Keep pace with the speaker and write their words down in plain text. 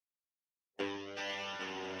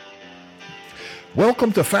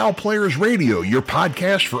Welcome to Foul Players Radio, your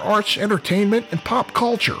podcast for arts, entertainment, and pop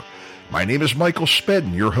culture. My name is Michael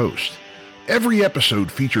Spedden, your host. Every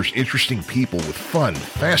episode features interesting people with fun,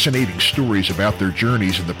 fascinating stories about their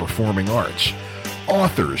journeys in the performing arts.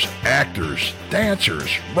 Authors, actors,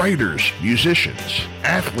 dancers, writers, musicians,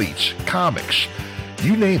 athletes, comics,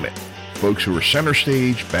 you name it. Folks who are center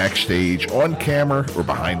stage, backstage, on camera, or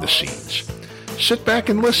behind the scenes. Sit back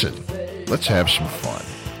and listen. Let's have some fun.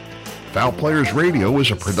 Foul Players Radio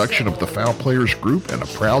is a production of the Foul Players Group and a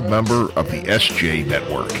proud member of the SJ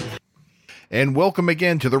Network. And welcome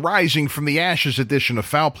again to the Rising from the Ashes edition of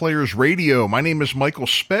Foul Players Radio. My name is Michael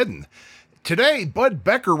Spedden. Today, Bud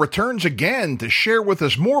Becker returns again to share with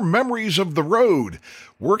us more memories of the road,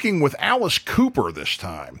 working with Alice Cooper this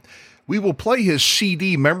time. We will play his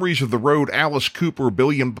CD, Memories of the Road, Alice Cooper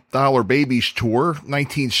Billion Dollar Babies Tour,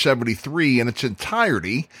 1973, in its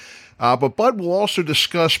entirety. But Bud will also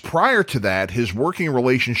discuss, prior to that, his working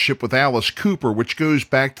relationship with Alice Cooper, which goes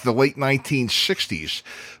back to the late 1960s.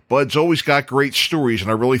 Bud's always got great stories, and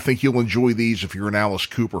I really think you'll enjoy these if you're an Alice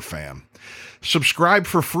Cooper fan. Subscribe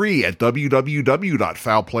for free at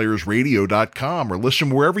www.foulplayersradio.com or listen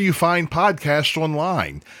wherever you find podcasts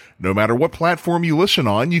online. No matter what platform you listen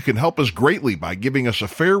on, you can help us greatly by giving us a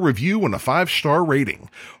fair review and a 5-star rating.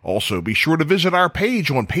 Also, be sure to visit our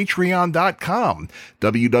page on patreon.com,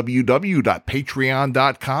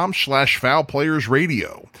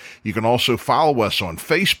 www.patreon.com/foulplayersradio. You can also follow us on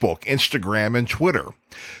Facebook, Instagram, and Twitter.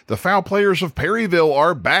 The Foul Players of Perryville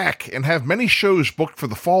are back and have many shows booked for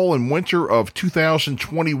the fall and winter of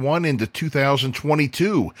 2021 into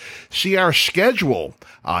 2022. See our schedule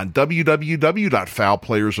on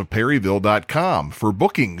www.foulplayersofperryville.com. For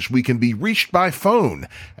bookings, we can be reached by phone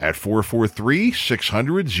at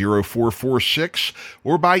 443-600-0446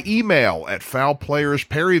 or by email at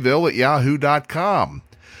foulplayersperryville@yahoo.com.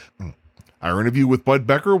 Our interview with Bud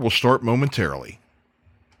Becker will start momentarily.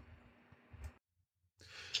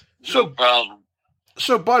 No problem.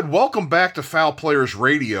 So, Bud, welcome back to Foul Players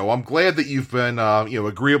Radio. I'm glad that you've been,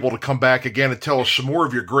 agreeable to come back again and tell us some more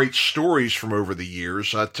of your great stories from over the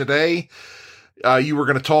years. Today, you were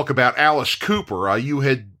going to talk about Alice Cooper. You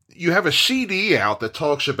have a CD out that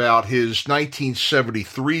talks about his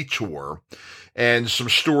 1973 tour and some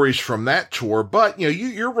stories from that tour. But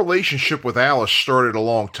your relationship with Alice started a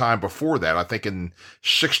long time before that. I think in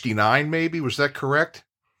 '69, maybe. Was that correct?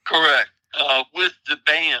 Correct. With the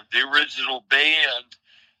band, the original band,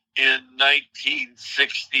 in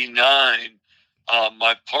 1969,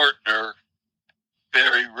 my partner,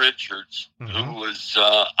 Barry Richards, who was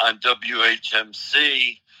on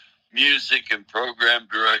WHMC, music and program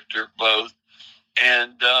director both,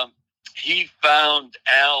 and he found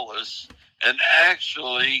Alice. And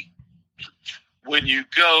actually, when you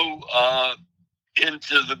go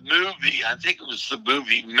into the movie, I think it was the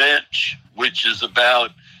movie Mensch, which is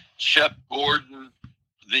about Shep Gordon,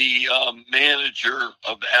 the manager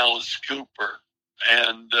of Alice Cooper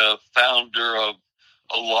and founder of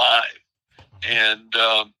Alive. And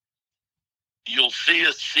you'll see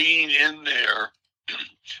a scene in there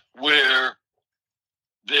where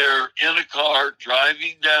they're in a car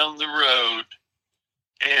driving down the road,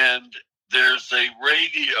 and there's a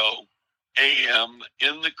radio AM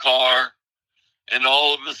in the car, and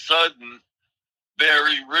all of a sudden,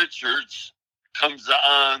 Barry Richards comes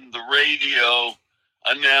on the radio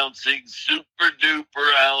announcing Super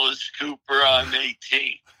Duper Alice Cooper, I'm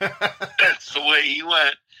 18. That's the way he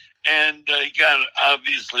went. And he got,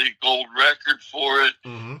 obviously, a gold record for it.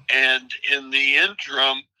 Mm-hmm. And in the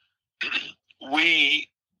interim,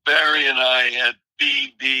 Barry and I had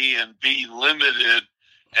BB and B Limited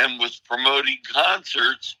and was promoting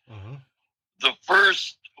concerts. Mm-hmm. The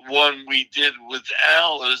first one we did with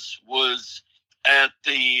Alice was at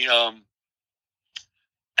the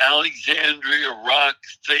Alexandria Rock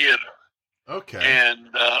Theater. Okay.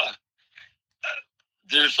 And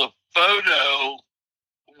there's a photo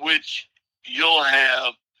which you'll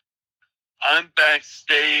have. I'm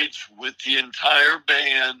backstage with the entire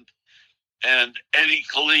band and Eddie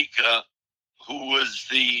Kalika, who was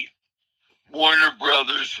the Warner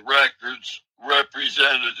Brothers Records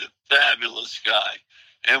representative, fabulous guy.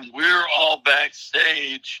 And we're all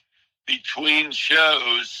backstage between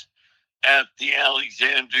shows at the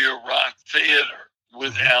Alexandria Rock Theater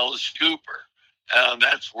with Alice Cooper.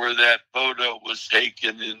 That's where that photo was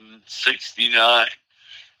taken in '69.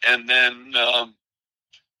 And then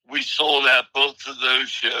we sold out both of those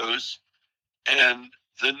shows. And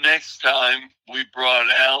the next time we brought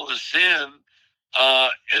Alice in,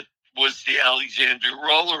 it was the Alexandria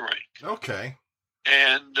Roller Rink. Okay.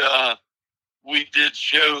 And we did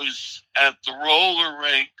shows at the roller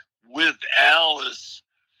rink with Alice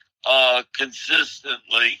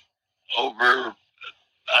consistently over,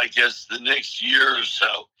 I guess, the next year or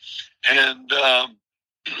so. And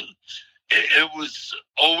it was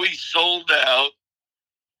always sold out.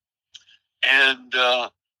 And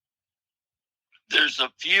there's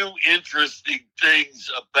a few interesting things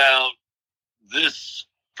about this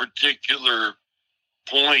particular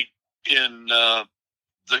point in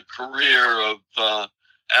the career of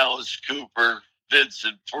Alice Cooper,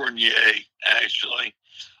 Vincent Fournier, actually.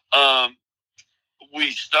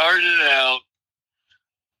 We started out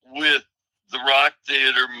with the Rock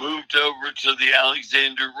Theater, moved over to the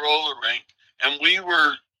Alexander Roller Rink, and we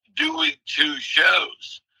were doing 2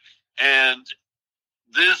 shows. And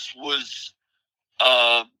this was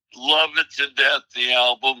Love It to Death, the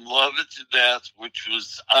album Love It to Death, which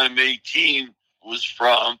was I'm 18 was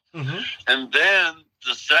from. Mm-hmm. And then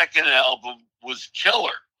the second album was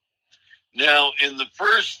Killer. Now, in the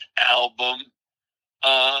first album,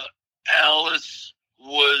 Alice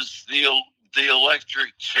was the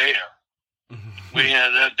electric chair. Mm-hmm. We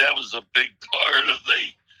had that was a big part of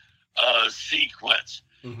the sequence.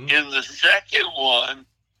 Mm-hmm. In the second one,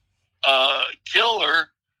 Killer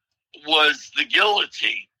was the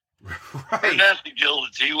guillotine. Right. Or not the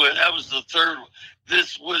guillotine, that was the third one.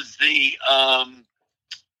 This was the,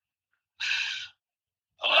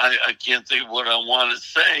 I can't think of what I want to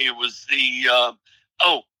say. It was the,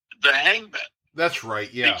 the Hangman. That's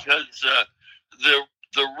right, yeah. Because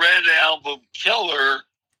the Red Album Killer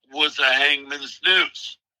was a Hangman's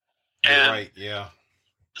Noose. And right, yeah.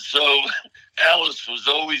 So Alice was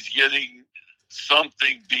always getting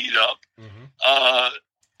something beat up. Mm-hmm.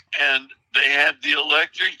 And they had the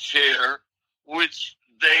electric chair, which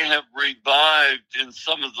they have revived in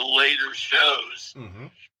some of the later shows. Mm-hmm.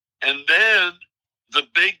 And then the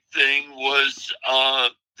big thing was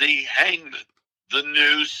the Hangman, the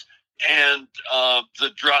noose, and the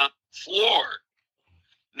drop floor.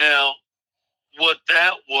 Now, what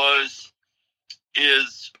that was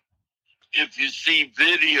is, if you see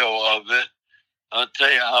video of it, I'll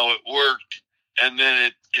tell you how it worked. And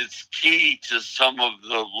then it's key to some of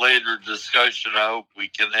the later discussion I hope we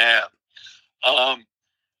can have.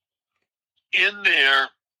 In there,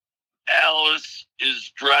 Alice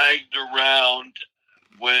is dragged around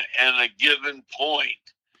at a given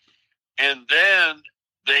point, and then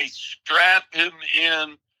they strap him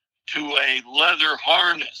in to a leather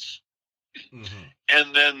harness, mm-hmm.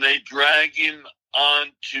 and then they drag him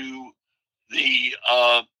onto the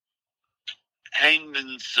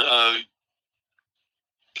Hangman's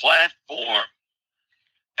platform.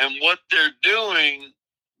 And what they're doing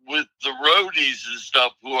with the roadies and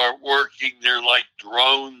stuff who are working, they're like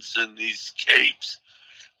drones in these capes.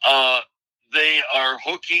 They are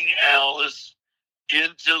hooking Alice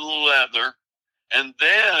into the leather, and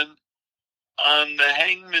then on the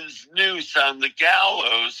Hangman's Noose, on the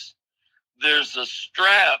gallows, there's a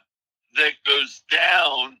strap that goes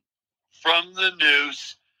down from the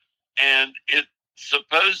noose, and it's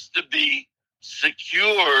supposed to be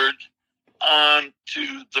secured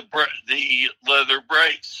onto the leather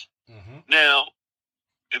brace. Mm-hmm. Now,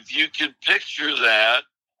 if you can picture that,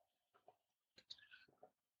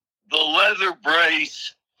 the leather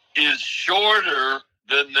brace is shorter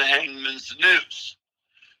than the Hangman's Noose.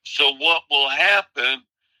 So what will happen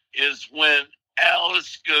is when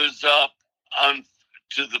Alice goes up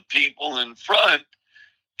to the people in front,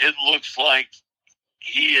 it looks like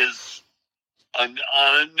he is on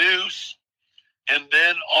a noose. And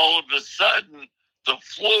then all of a sudden, the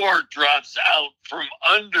floor drops out from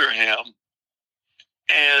under him,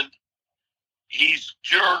 and he's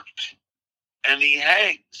jerked, and he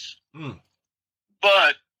hangs. Mm.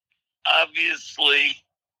 But obviously,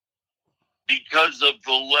 because of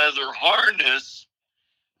the leather harness,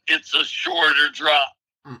 it's a shorter drop.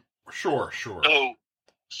 Mm. Sure.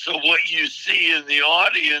 So what you see in the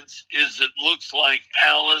audience is it looks like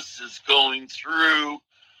Alice is going through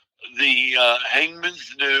the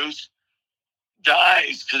Hangman's Noose,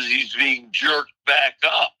 dies because he's being jerked back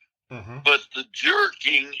up. Mm-hmm. But the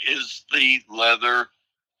jerking is the leather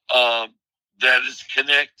that is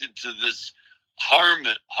connected to this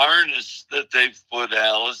harness that they've put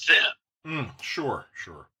Alice in. Sure.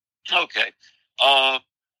 Okay.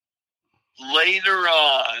 Later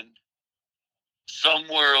on,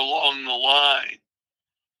 somewhere along the line,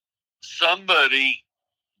 somebody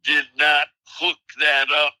did not hook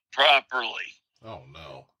that up properly. Oh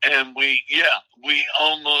no. And we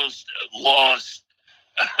almost lost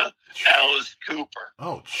Alice Cooper.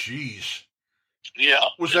 Oh jeez. Yeah.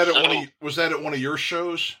 Was that at one of your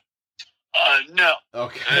shows? No.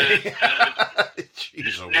 Okay.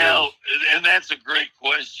 Jeez, now, and that's a great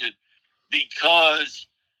question. because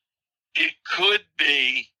it could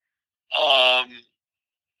be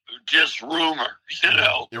just rumor, you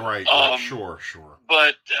know. You're right. Sure.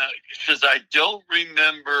 But because I don't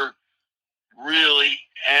remember really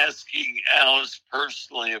asking Alice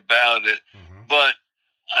personally about it, but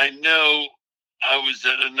I know I was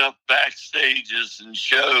at enough backstages and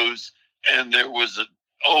shows, and there was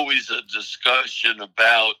always a discussion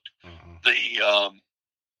about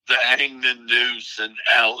the hangman noose and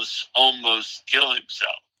Alice almost kill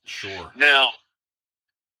himself. Sure. Now,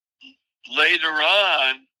 later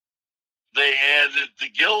on, they added the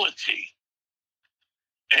guillotine.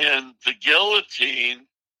 And the guillotine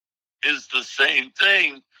is the same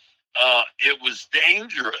thing. It was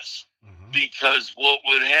dangerous because what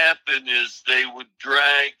would happen is they would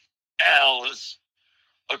drag Alice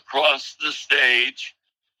across the stage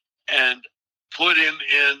and put him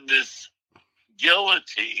in this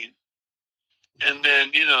guillotine. And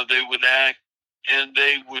then, you know, they would act and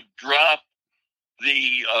they would drop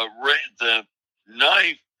the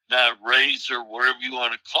knife, not razor, whatever you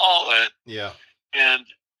want to call it. Yeah. And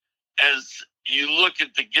as you look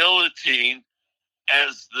at the guillotine,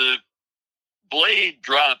 as the blade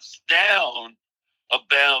drops down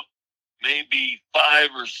about maybe 5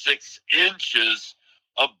 or 6 inches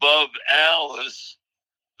above Alice,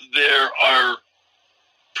 there are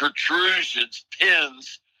protrusions,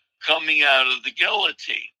 pins coming out of the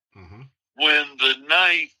guillotine. When the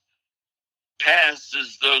knife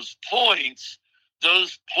passes those points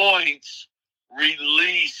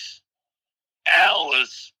release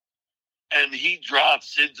Alice, and he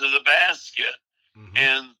drops into the basket,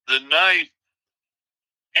 and the knife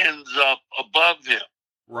ends up above him.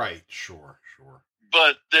 Right, sure.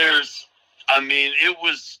 But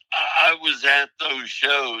I was at those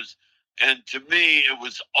shows, and to me, it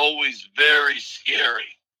was always very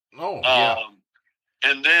scary. Oh, yeah.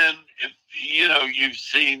 And then, if you know, you've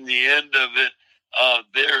seen the end of it,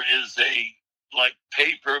 there is a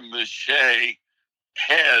paper mache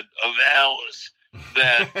head of Alice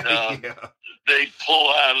that they pull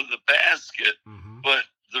out of the basket. But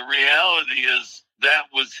the reality is that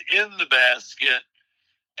was in the basket,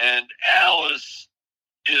 and Alice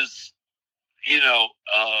is, you know,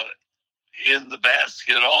 in the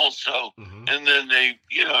basket also. And then they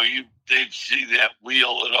see that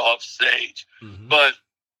wheel it off stage. But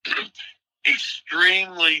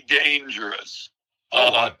extremely dangerous.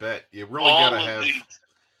 I bet. You really got to have...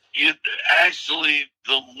 Actually,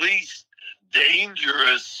 the least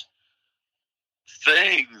dangerous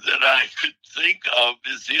thing that I could think of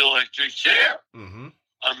is the electric chair.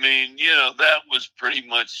 I mean, you know, that was pretty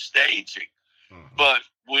much staging. But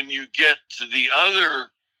when you get to the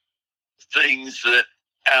other things that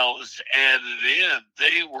Alice added in,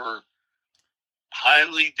 they were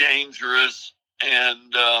highly dangerous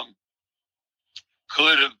and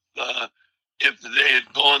could have, if they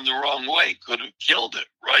had gone the wrong way, could have killed it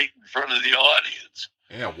right in front of the audience.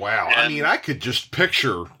 Yeah, wow. And, I mean, I could just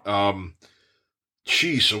picture, I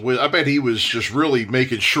bet he was just really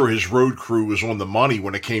making sure his road crew was on the money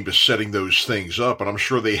when it came to setting those things up. And I'm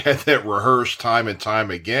sure they had that rehearsed time and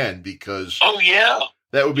time again because... Oh, yeah.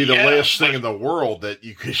 That would be the last thing in the world that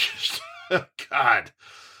you could just... God,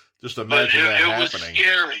 just imagine that happening. It was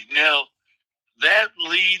scary. Now, that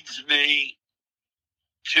leads me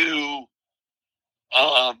to...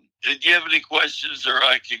 did you have any questions, or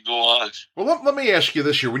I can go on? Well, let me ask you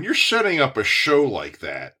this here. When you're setting up a show like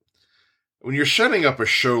that,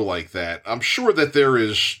 I'm sure that there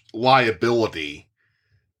is liability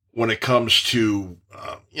when it comes to,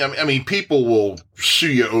 I mean, people will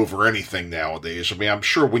sue you over anything nowadays. I mean, I'm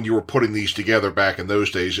sure when you were putting these together back in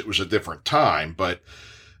those days, it was a different time. But,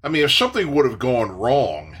 I mean, if something would have gone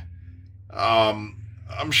wrong,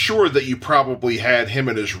 I'm sure that you probably had him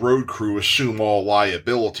and his road crew assume all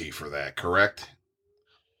liability for that, correct?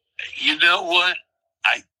 You know what?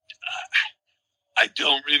 I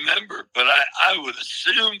don't remember, but I would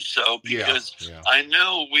assume so because I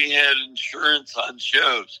know we had insurance on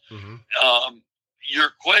shows. Your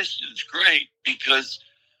question's great because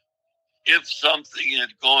if something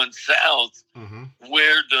had gone south,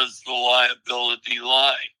 where does the liability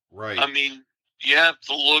lie? Right. I mean, you have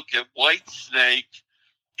to look at Whitesnake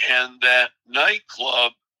and that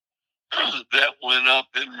nightclub that went up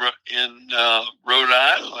in Rhode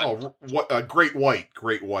Island. Oh, Great White,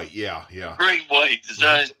 yeah. Great White, is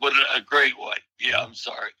that what a Great White? Yeah, I'm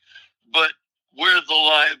sorry, but where the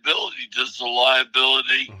liability? Does the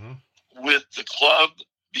liability with the club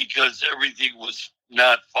because everything was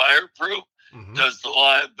not fireproof? Does the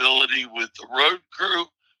liability with the road crew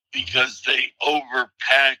because they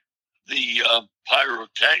overpacked the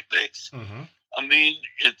pyrotechnics? I I mean,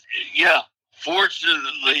 yeah.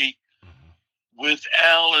 Fortunately, with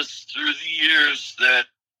Alice, through the years that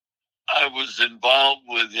I was involved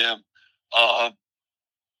with him on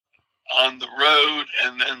the road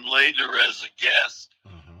and then later as a guest,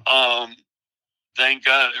 thank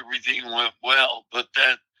God everything went well. But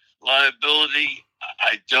that liability,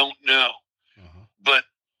 I don't know. But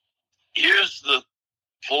here's the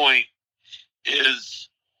point is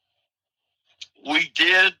we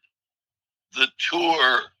did the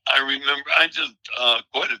tour. I remember I did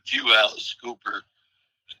quite a few Alice Cooper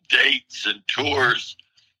dates and tours.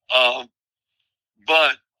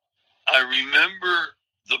 But I remember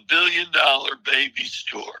the $1 Billion Babies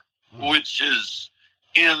tour, which is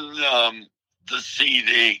in the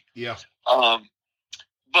CD. Yeah.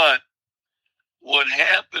 But what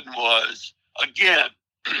happened was, again,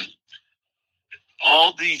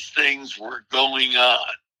 all these things were going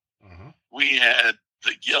on. We had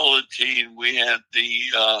the guillotine, we had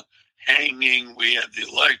the hanging, we had the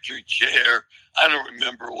electric chair. I don't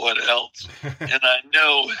remember what else. And I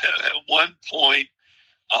know at one point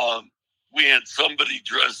we had somebody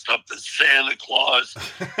dressed up as Santa Claus,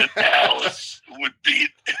 and Alice would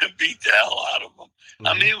beat the hell out of them.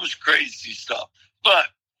 I mean, it was crazy stuff. But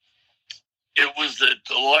it was a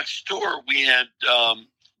deluxe tour. We had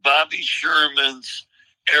Bobby Sherman's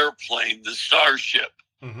airplane, the Starship,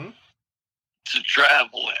 to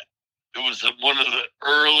travel in. It was one of the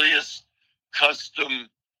earliest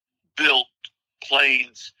custom-built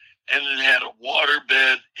planes, and it had a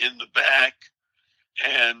waterbed in the back,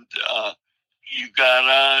 and you got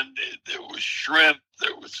on. There was shrimp.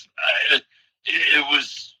 There was it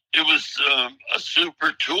was a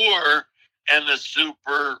super tour and a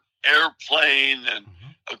super airplane, and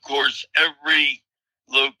of course every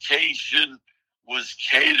location was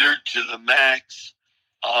catered to the max.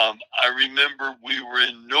 I remember we were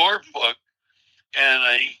in Norfolk, and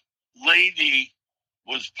a lady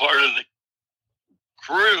was part of the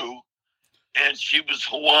crew, and she was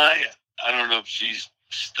Hawaiian. I don't know if she's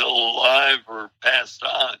still alive or passed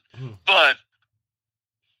on, but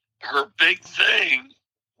her big thing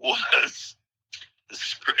was,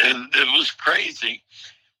 and it was crazy,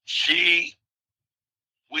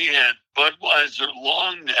 we had Budweiser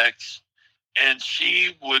long necks, and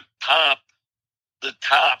she would pop the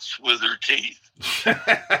tops with her teeth.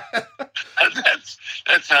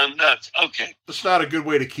 That's how nuts. Okay. That's not a good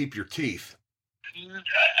way to keep your teeth.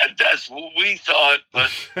 That's what we thought, but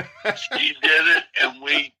she did it, and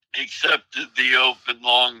we accepted the open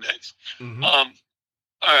long necks. All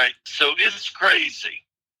right, so it's crazy,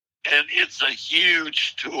 and it's a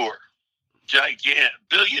huge tour, gigantic, $1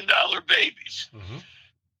 Billion Babies.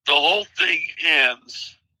 The whole thing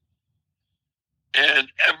ends,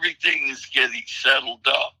 and everything is getting settled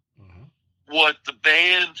up. What the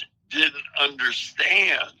band didn't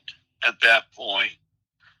understand at that point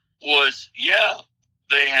was, yeah,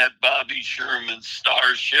 they had Bobby Sherman's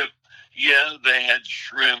Starship. Yeah, they had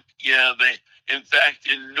shrimp. Yeah, in fact,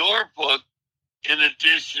 in Norfolk, in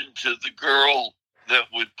addition to the girl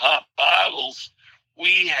that would pop bottles,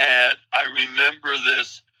 we had, I remember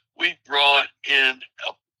this, we brought in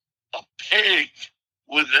a pig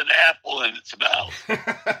with an apple in its mouth.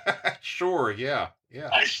 Sure, yeah.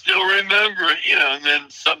 I still remember it, and then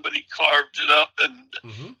somebody carved it up and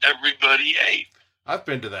everybody ate. I've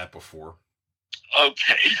been to that before.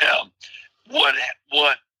 Okay, yeah. What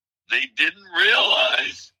they didn't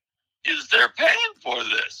realize is they're paying for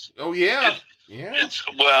this. Oh, yeah. They didn't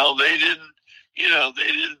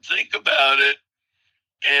think about it.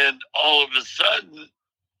 And all of a sudden,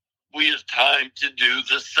 we have time to do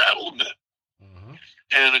the settlement.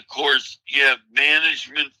 And of course, you have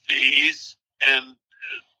management fees, and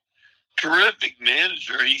terrific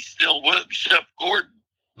manager. He's still with Chef Gordon,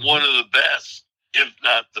 one of the best, if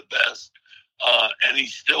not the best. And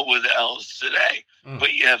he's still with Alice today.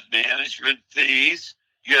 But you have management fees,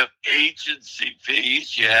 you have agency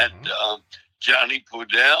fees. You had Johnny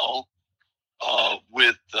Podell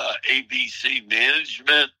with ABC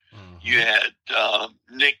Management. You had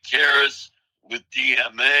Nick Karras with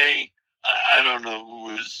DMA. I don't know who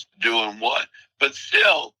was doing what, but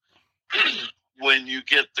still, when you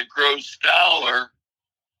get the gross dollar,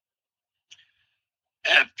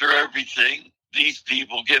 after everything, these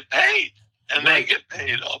people get paid, and they get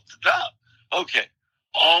paid off the top. Okay,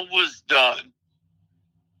 all was done,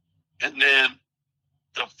 and then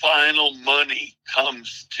the final money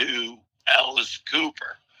comes to Alice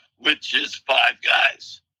Cooper, which is 5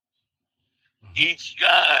 guys. Each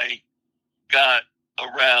guy got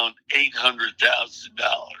around $800,000.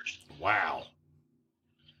 Wow.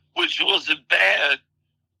 Which wasn't bad,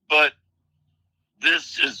 but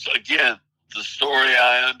this is, again, the story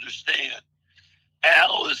I understand.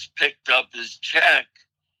 Alice picked up his check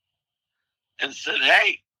and said,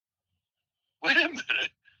 "Hey, wait a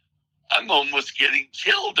minute. I'm almost getting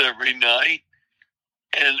killed every night,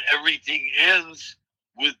 and everything ends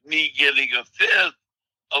with me getting a fifth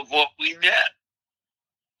of what we net."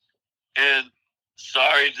 And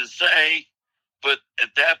sorry to say, but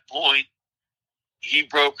at that point, he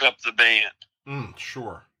broke up the band.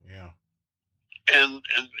 Sure, yeah. And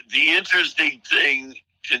the interesting thing,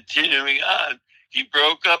 continuing on, he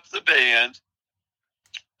broke up the band,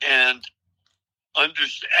 and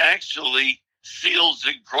actually Seals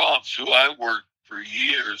and Crofts, who I worked for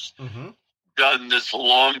years, done this a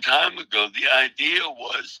long time ago. The idea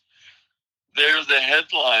was they're the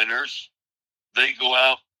headliners. They go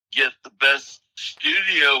out, get the best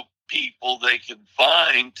studio people they can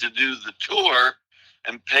find to do the tour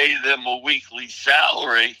and pay them a weekly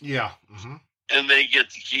salary. Yeah. And they get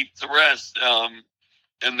to keep the rest.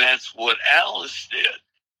 And that's what Alice did.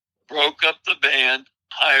 Broke up the band,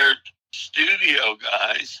 hired studio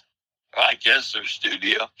guys. I guess they're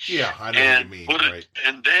studio. Yeah, I know what you mean. Right.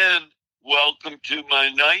 And then Welcome to My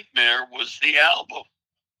Nightmare was the album.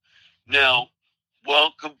 Now,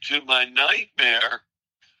 Welcome to My Nightmare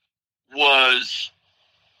was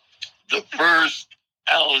the first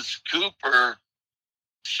Alice Cooper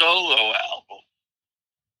solo album.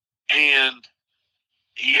 And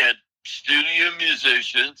he had studio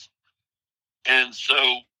musicians, and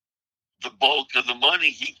so the bulk of the money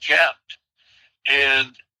he kept.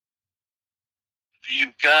 And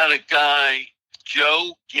you've got a guy,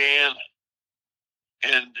 Joe Gannon.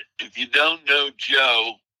 And if you don't know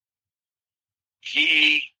Joe,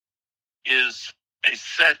 he is a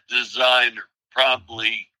set designer,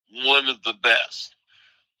 probably one of the best.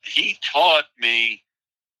 He taught me,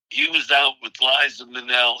 he was out with Liza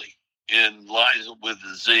Minnelli in Liza with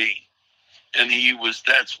a Z. And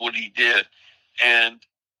that's what he did. And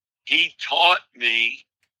he taught me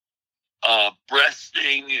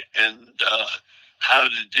breasting and how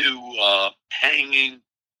to do hanging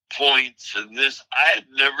points and this. I had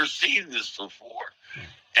never seen this before.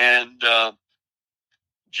 And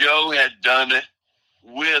Joe had done it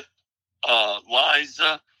with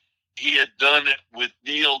Liza. He had done it with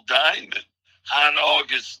Neil Diamond. Hot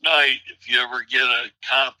August Night, if you ever get a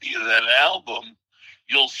copy of that album,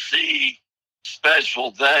 you'll see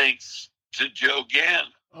special thanks to Joe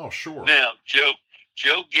Gannon. Oh, sure. Now,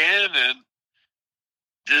 Joe Gannon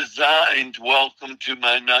designed Welcome to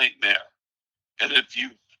My Nightmare. And if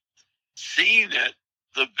you've seen it,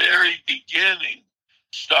 the very beginning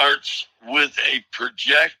starts with a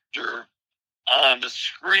projector on a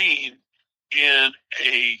screen in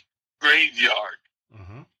a graveyard.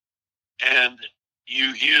 And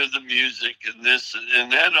you hear the music and this,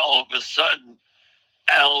 and then all of a sudden,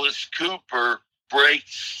 Alice Cooper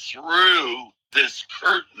breaks through this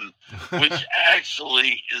curtain, which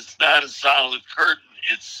actually is not a solid curtain.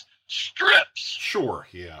 It's strips. Sure,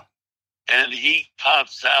 yeah. And he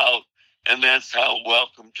pops out, and that's how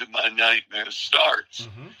Welcome to My Nightmare starts.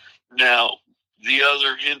 Now, the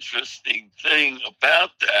other interesting thing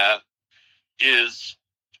about that is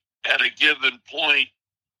at a given point,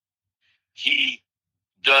 he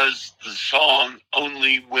does the song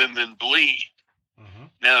Only Women Bleed.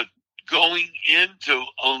 Now, going into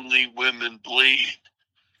Only Women Bleed,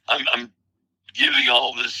 I'm giving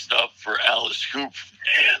all this stuff for Alice Cooper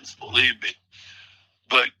fans, believe me.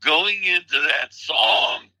 But going into that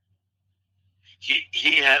song,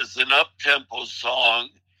 he has an up-tempo song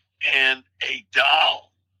and a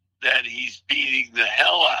doll that he's beating the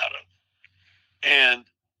hell out of. And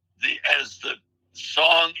as the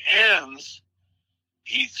song ends,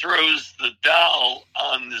 he throws the doll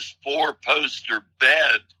on this 4-poster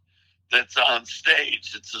bed that's on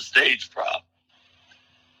stage. It's a stage prop.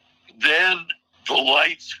 Then the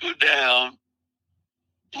lights go down,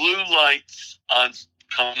 blue lights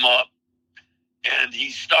come up, and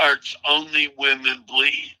he starts Only Women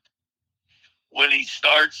Bleed. When he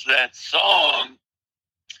starts that song,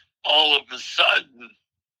 all of a sudden,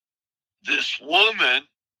 this woman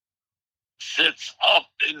sits up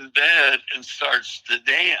in bed and starts to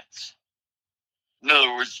dance. In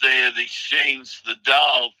other words, they had exchanged the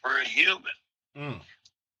doll for a human.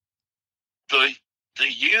 The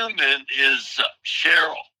human is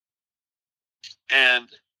Cheryl, and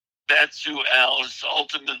that's who Alice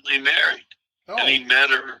ultimately married. And he met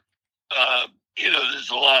her, there's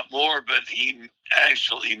a lot more, but he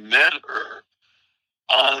actually met her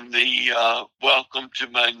on the Welcome to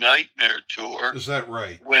My Nightmare tour. Is that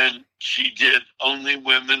right? When she did Only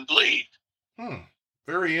Women Bleed.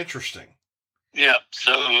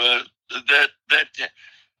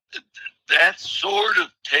 that sort of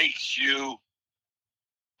takes you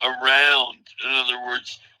around. In other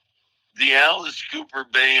words, the Alice Cooper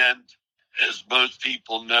Band, as most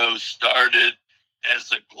people know, started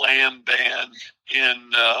as a glam band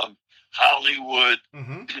in Hollywood.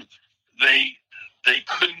 Mm-hmm. They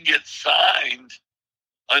couldn't get signed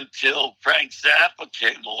until Frank Zappa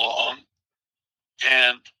came along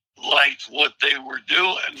and liked what they were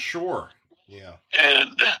doing. Sure. Yeah.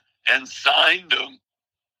 And signed them,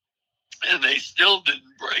 and they still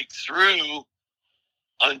didn't break through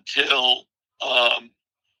until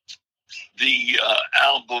the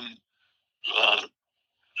album.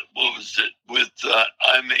 What was it with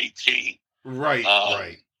I'm 18? Right.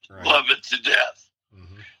 Right. Love It to Death.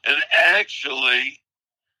 Mm-hmm. And actually,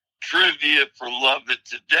 trivia for Love It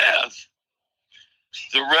to Death,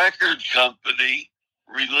 the record company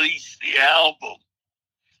released the album,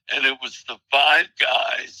 and it was the five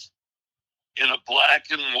guys in a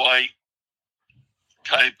black and white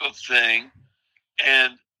type of thing,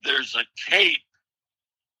 and there's a cape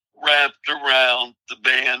wrapped around the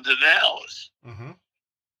band and Alice. Mm-hmm.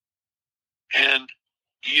 And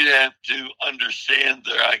you have to understand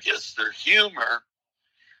their humor,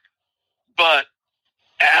 but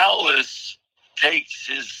Alice takes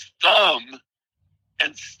his thumb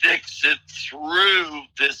and sticks it through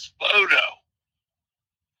this photo.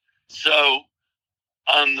 So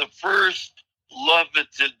on the first Love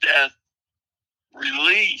It to Death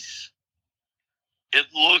release, it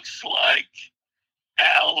looks like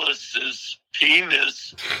Alice's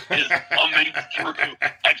penis is coming through.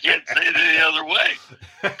 I can't say it any other way.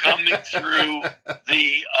 Coming through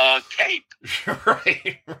the cape.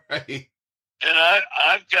 Right. And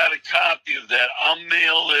I've got a copy of that. I'll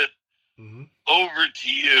mail it over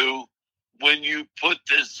to you when you put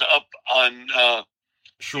this up on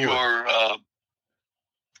your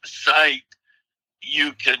site.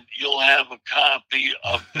 You'll have a copy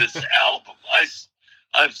of this album.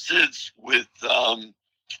 I've since we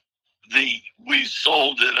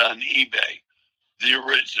sold it on eBay, the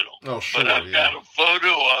original. Oh, sure. But I've got a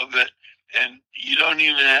photo of it, and you don't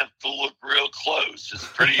even have to look real close. It's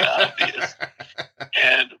pretty obvious.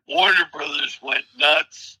 And Warner Brothers went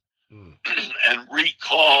nuts and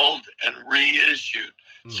recalled and reissued.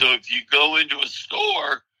 So if you go into a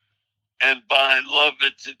store and buy Love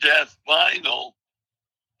It to Death vinyl,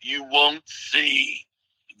 you won't see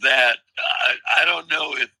that. I don't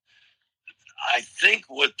know if, I think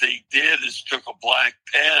what they did is took a black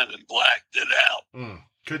pen and blacked it out.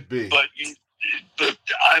 Could be. But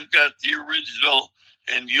I've got the original,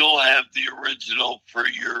 and you'll have the original for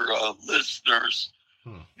your listeners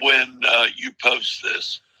when you post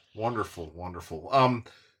this. Wonderful.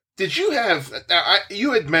 Did you have?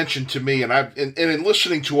 You had mentioned to me, and in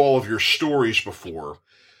listening to all of your stories before,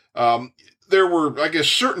 there were, I guess,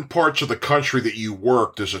 certain parts of the country that you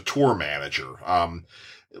worked as a tour manager.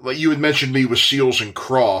 Like you had mentioned me with Seals and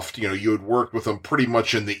Croft, you had worked with them pretty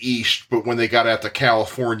much in the East, but when they got out to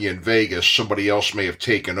California and Vegas, somebody else may have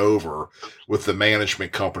taken over with the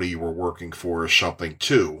management company you were working for or something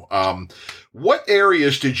too. What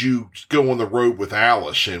areas did you go on the road with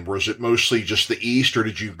Alice in? Was it mostly just the East, or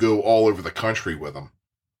did you go all over the country with them?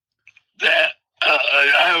 That,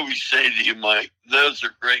 I always say to you, Mike, those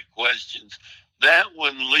are great questions. That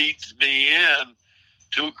one leads me in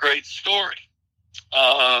to a great story.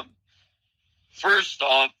 First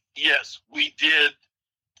off, yes, we did.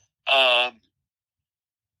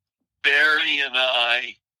 Barry and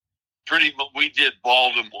I pretty much, we did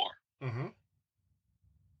Baltimore. Mm-hmm.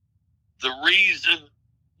 The reason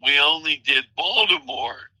we only did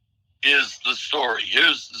Baltimore is the story.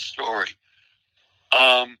 Here's the story.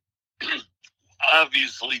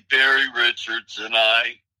 Obviously, Barry Richards and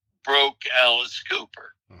I broke Alice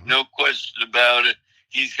Cooper. Mm-hmm. No question about it.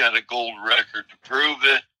 He's got a gold record to prove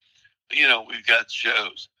it. We've got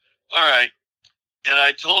shows. All right. And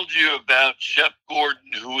I told you about Shep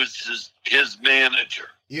Gordon, who was his manager.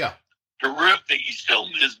 Yeah. Terrific. He's still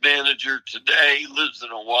his manager today. He lives in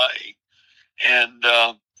Hawaii. And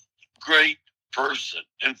great person.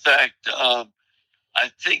 In fact, I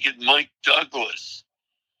think Mike Douglas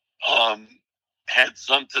had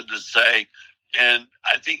something to say. And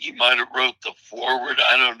I think he might have wrote the foreword.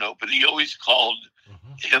 I don't know. But he always called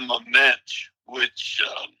him a mensch, which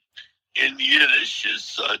in Yiddish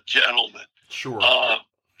is gentleman. Sure.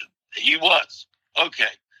 He was.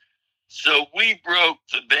 Okay. So we broke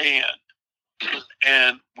the band,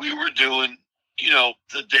 and we were doing,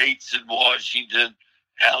 the dates in Washington,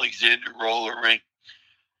 Alexander Roller Rink.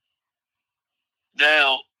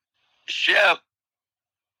 Now, Shep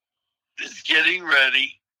is getting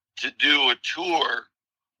ready to do a tour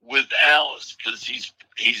with Alice because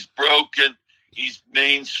he's broken. He's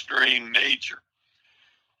mainstream major.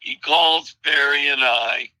 He calls Barry and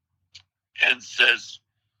I and says,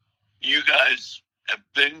 "You guys have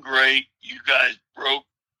been great. You guys broke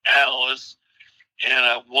Alice, and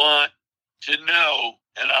I want to know,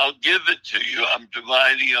 and I'll give it to you. I'm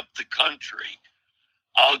dividing up the country.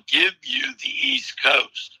 I'll give you the East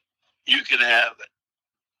Coast. You can have it."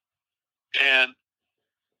 And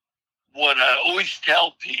what I always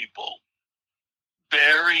tell people,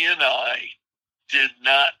 Barry and I did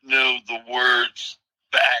not know the words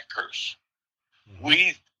backers.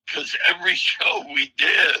 Because every show we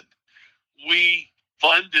did, we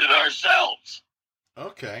funded ourselves.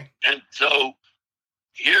 Okay. And so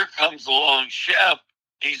here comes along Shep.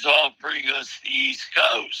 He's offering us the East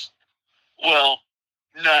Coast. Well,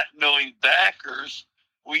 not knowing backers,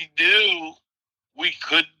 we knew we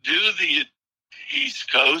couldn't do the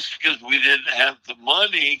East Coast because we didn't have the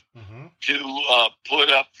money to put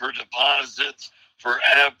up for deposits, for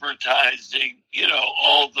advertising,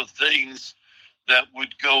 all the things that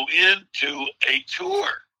would go into a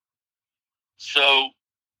tour. So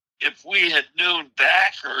if we had known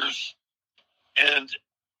backers and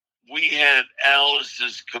we had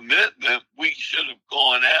Alice's commitment, we should have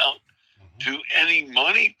gone out to any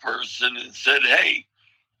money person and said, "Hey,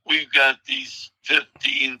 we've got these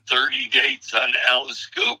 15, 30 dates on Alice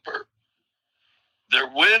Cooper. They're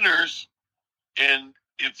winners. And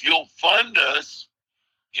if you'll fund us,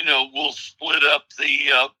 we'll split up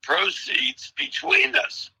the proceeds between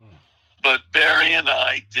us." But Barry and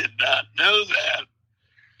I did not know that.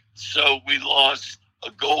 So we lost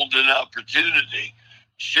a golden opportunity.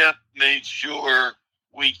 Shep made sure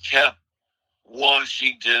we kept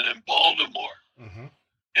Washington and Baltimore.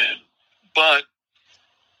 But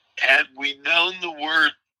had we known the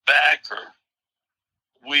word backer,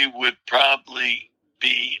 we would probably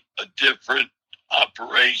be a different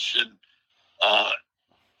operation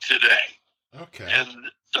today. Okay.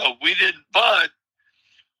 And so we didn't, but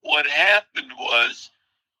what happened was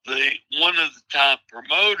one of the top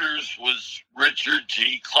promoters was Richard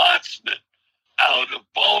G. Klotzman out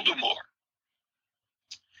of Baltimore.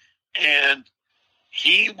 And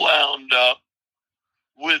he wound up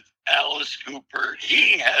with Alice Cooper.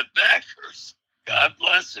 He had backers, God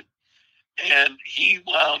bless him. And he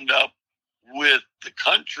wound up with the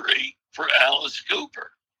country for Alice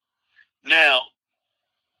Cooper. Now,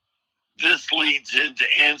 this leads in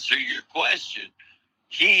to answer your question.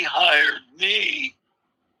 He hired me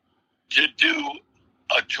to do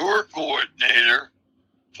a tour coordinator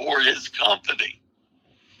for his company.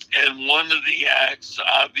 And one of the acts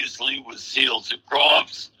obviously was Seals and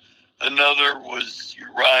Crofts. Another was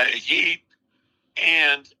Uriah Heep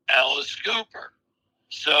and Alice Cooper.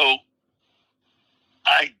 So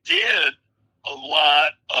I did a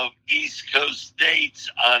lot of East Coast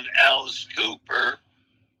dates on Alice Cooper,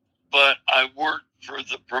 but I worked for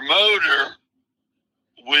the promoter,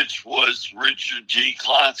 which was Richard G.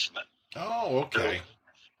 Klotzman. Oh, okay.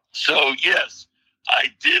 So yes, I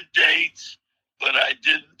did dates, but I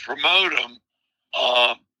didn't promote them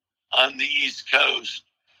on the East Coast.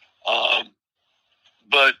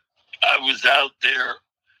 But I was out there,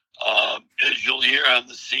 as you'll hear on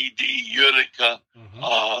the CD, Utica,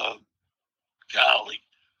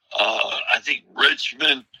 I think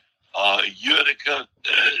Richmond, Utica,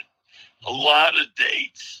 a lot of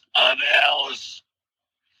dates on Alice,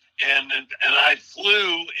 and I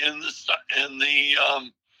flew in the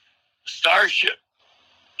Starship.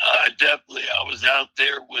 Definitely, I was out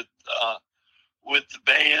there with the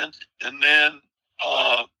band, and then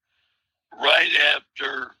right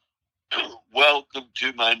after Welcome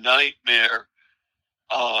to My Nightmare,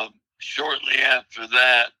 shortly after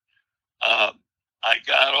that, I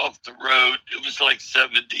got off the road. It was like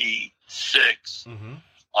 76.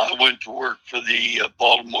 I went to work for the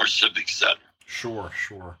Baltimore Civic Center. Sure.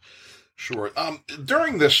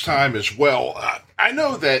 During this time as well, I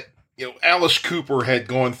know that Alice Cooper had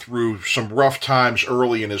gone through some rough times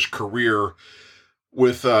early in his career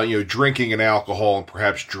with drinking and alcohol and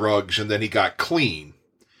perhaps drugs, and then he got clean,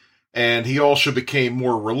 and he also became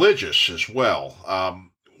more religious as well.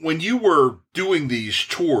 When you were doing these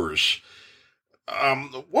tours,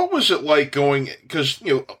 what was it like going? Because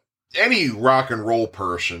any rock and roll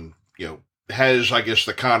person has, I guess,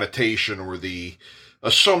 the connotation or the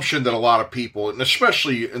assumption that a lot of people, and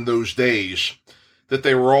especially in those days, that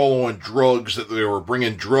they were all on drugs, that they were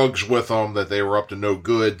bringing drugs with them, that they were up to no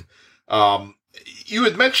good. You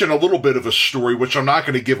had mentioned a little bit of a story, which I'm not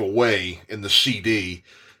going to give away in the CD,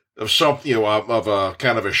 of something, of a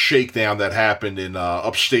kind of a shakedown that happened in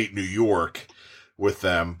upstate New York with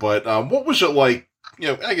them. But what was it like,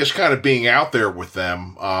 I guess kind of being out there with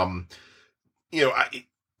them,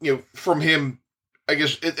 from him, I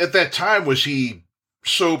guess at that time, was he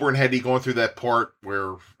sober and had he gone through that part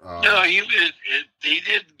where? No, he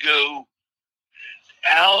didn't go.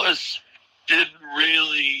 Alice didn't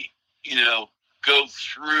really, go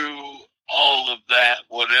through all of that,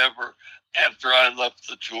 whatever, after I left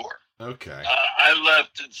the tour. Okay. I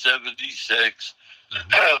left in 76,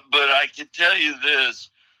 but I can tell you this,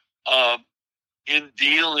 in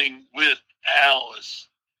dealing with Alice,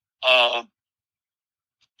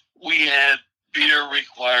 we had beer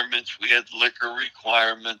requirements, we had liquor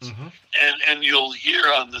requirements, and you'll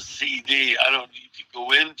hear on the CD, I don't need to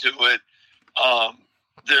go into it,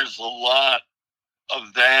 there's a lot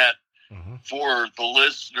of that for the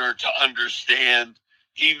listener to understand,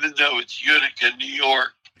 even though it's Utica, New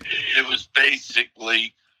York, it was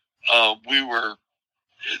basically,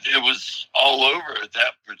 it was all over at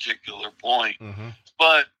that particular point.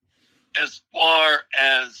 But as far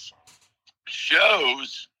as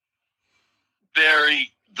shows,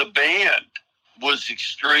 Barry, the band was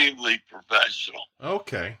extremely professional.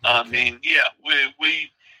 Okay. I mean, yeah,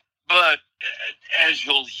 but as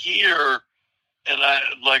you'll hear, and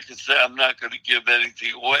like I said, I'm not going to give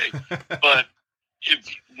anything away, but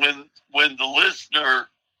when the listener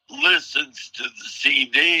listens to the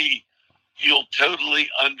CD, you'll totally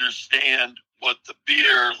understand what the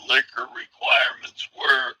beer liquor requirements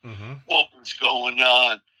were, what was going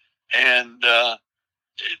on, and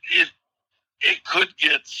it could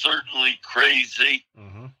get certainly crazy,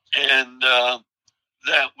 and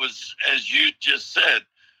that was, as you just said,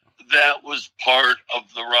 that was part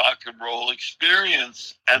of the rock and roll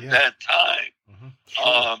experience at that time.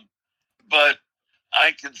 Sure. But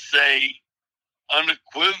I can say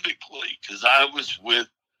unequivocally, because I was with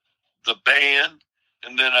the band,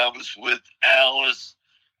 and then I was with Alice,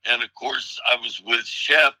 and of course I was with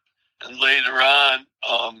Shep, and later on,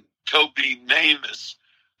 Toby Mamus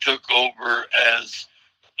took over as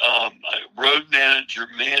road manager.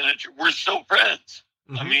 We're still friends.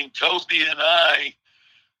 I mean, Toby and I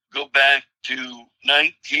go back to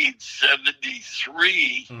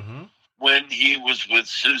 1973 when he was with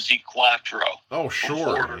Susie Quattro. Oh,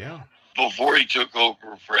 sure, before he took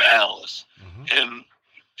over for Alice. And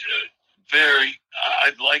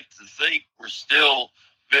I'd like to think we're still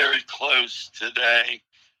very close today.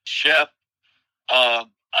 Shep,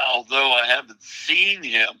 although I haven't seen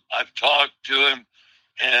him, I've talked to him,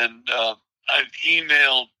 and I've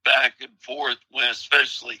emailed back and forth when,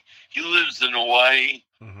 especially, he lives in Hawaii,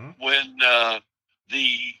 when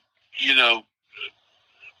the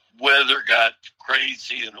weather got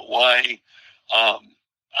crazy in Hawaii.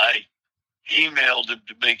 I emailed him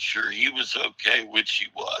to make sure he was okay, which he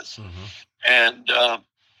was. And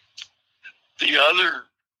the other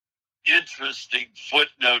interesting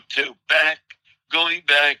footnote too, going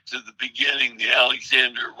back to the beginning, the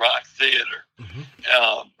Alexander Rock Theater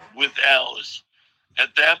with Alice.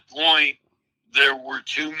 At that point, there were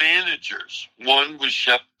two managers. One was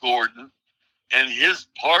Shep Gordon, and his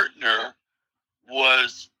partner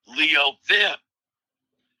was Leo Finn.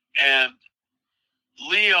 And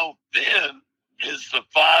Leo Finn is the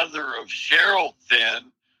father of Cheryl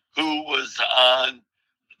Finn, who was on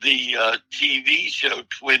the TV show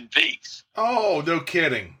Twin Peaks. Oh, no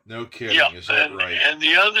kidding. No kidding. Yeah, Is that right? And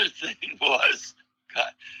the other thing was,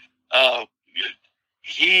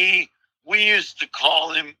 we used to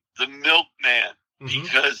call him the milkman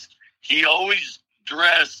because he always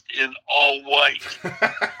dressed in all white.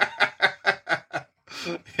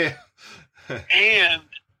 And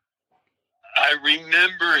I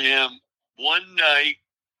remember him one night,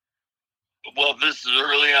 well, this is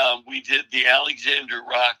early on, we did the Alexander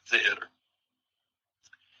Rock Theater.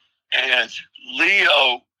 And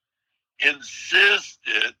Leo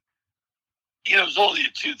insisted, it was only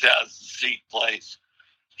a 2,000 seat place.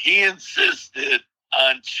 He insisted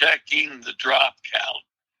on checking the drop count.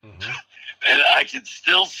 And I can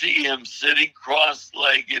still see him sitting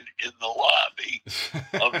cross-legged in the lobby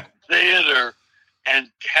of the theater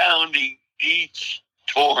and counting each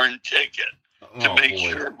torn ticket to make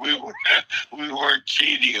sure we weren't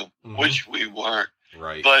cheating him, which we weren't.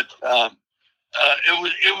 Right. But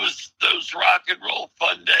it was those rock and roll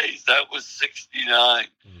fun days. That was 69.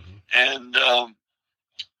 And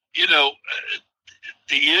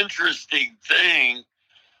the interesting thing,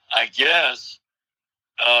 I guess,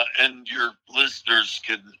 and your listeners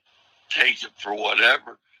can take it for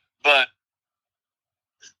whatever, but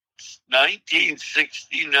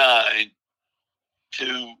 1969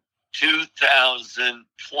 to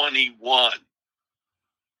 2021,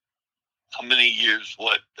 how many years?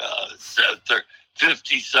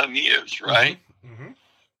 50 some years, right? Mm-hmm.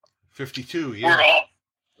 52, yeah.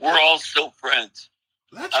 We're all still friends.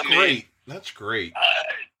 That's great. That's great.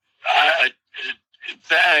 In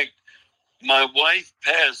fact, my wife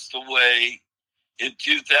passed away in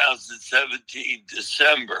 2017,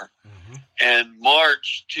 December. Mm-hmm. And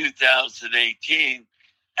March 2018,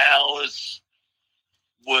 Alice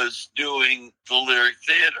was doing the Lyric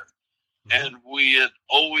Theater. Mm-hmm. And we had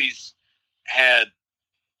always had,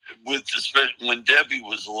 when Debbie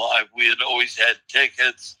was alive, we had always had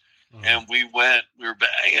tickets. Mm-hmm. And we were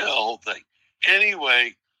back, the whole thing.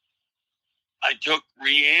 Anyway, I took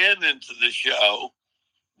Rianne into the show.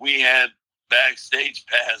 We had backstage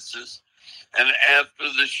passes. And after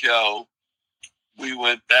the show, we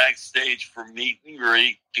went backstage for meet and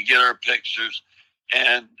greet to get our pictures.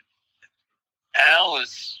 And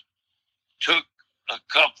Alice took a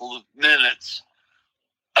couple of minutes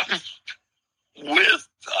with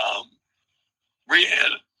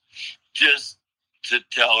Rihanna just to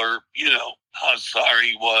tell her, how sorry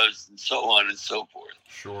he was and so on and so forth.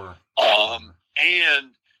 Sure.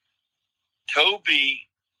 And Toby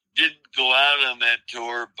didn't go out on that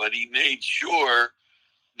tour, but he made sure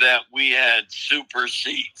that we had super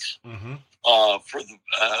seats. Mm-hmm.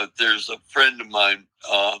 There's a friend of mine,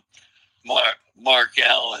 Mark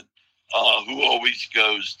Allen, who always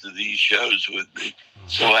goes to these shows with me. Mm-hmm.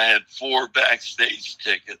 So I had 4 backstage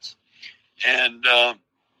tickets. And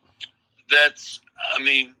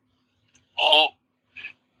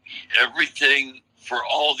everything for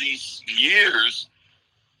all these years,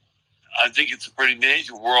 I think it's pretty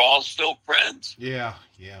major. We're all still friends. Yeah,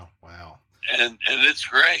 wow. And it's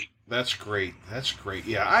great. That's great.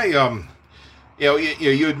 Yeah,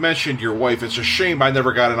 you had mentioned your wife. It's a shame I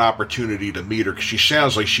never got an opportunity to meet her because she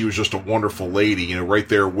sounds like she was just a wonderful lady, right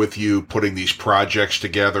there with you, putting these projects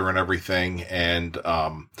together and everything. And,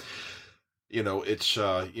 it's,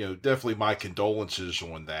 definitely my condolences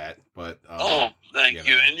on that. But, thank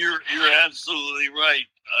you. And you're absolutely right.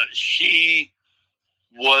 She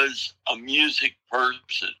was a music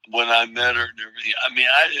person when I met her and everything. I mean,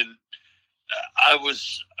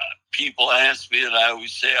 people ask me, and I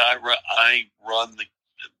always say I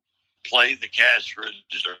play the cash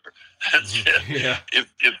register. That's it. Yeah.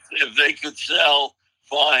 If they could sell,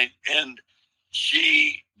 fine. And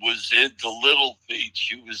she was into Little Feat.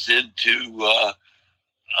 She was into,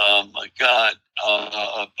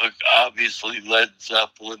 obviously Led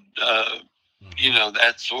Zeppelin,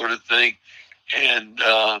 that sort of thing. And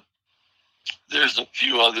there's a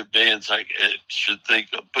few other bands I should think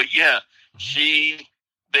of. But yeah,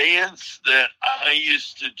 bands that I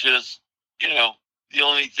used to just, the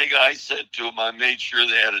only thing I said to them, I made sure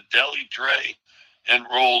they had a deli tray and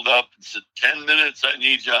rolled up and said, 10 minutes, I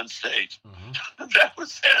need you on stage. Mm-hmm. That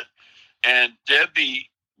was it. And Debbie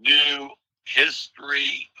knew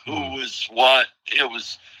history, who was what. It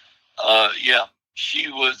was, she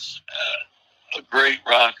was a great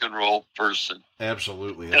rock and roll person.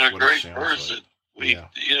 Absolutely. That's and a great person. Like.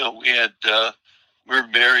 We were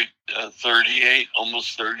married 38,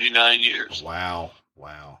 almost 39 years. Wow.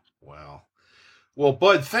 Well,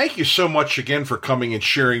 Bud, thank you so much again for coming and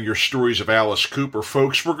sharing your stories of Alice Cooper.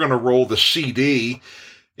 Folks, we're going to roll the CD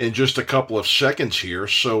in just a couple of seconds here.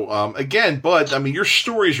 So, again, Bud, your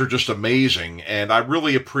stories are just amazing, and I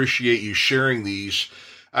really appreciate you sharing these.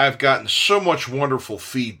 I've gotten so much wonderful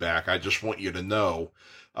feedback, I just want you to know,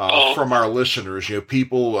 from our listeners.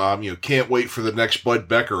 People, can't wait for the next Bud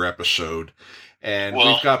Becker episode. And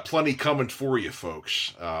we've got plenty coming for you,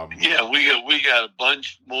 folks. We got a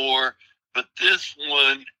bunch more. But this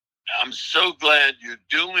one, I'm so glad you're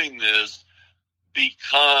doing this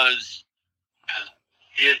because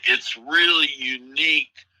it's really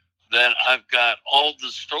unique that I've got all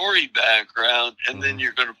the story background, and then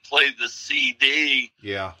you're going to play the CD,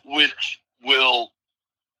 which will,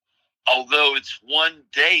 although it's one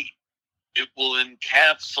date, it will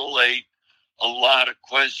encapsulate a lot of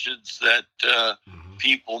questions that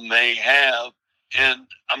people may have. And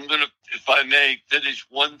I'm going to, if I may, finish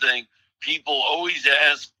one thing. People always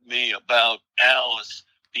ask me about Alice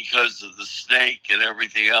because of the snake and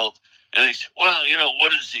everything else. And they say, well,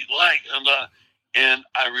 what is he like? And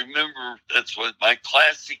I remember that's what my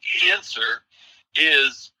classic answer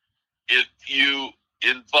is. If you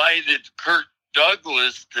invited Kirk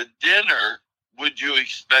Douglas to dinner, would you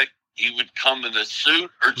expect he would come in a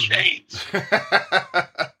suit or chains?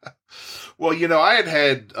 Well, I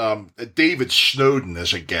had David Snowden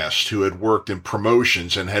as a guest who had worked in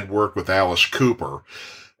promotions and had worked with Alice Cooper.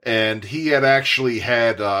 And he had actually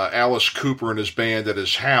had Alice Cooper and his band at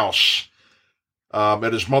his house,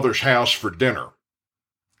 at his mother's house for dinner.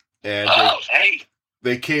 And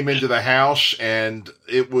they came into the house, and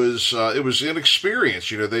it was an experience.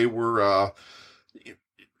 They were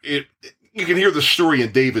you can hear the story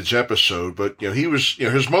in David's episode, but he was,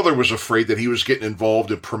 his mother was afraid that he was getting involved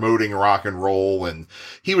in promoting rock and roll, and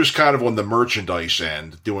he was kind of on the merchandise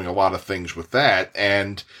end, doing a lot of things with that.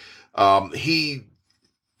 And he,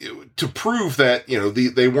 to prove that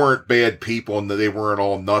they weren't bad people and that they weren't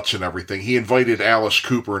all nuts and everything, he invited Alice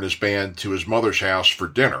Cooper and his band to his mother's house for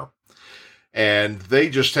dinner. And they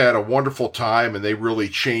just had a wonderful time, and they really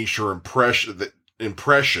changed her impression, that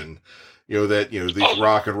these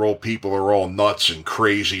rock and roll people are all nuts and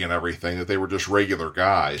crazy and everything, that they were just regular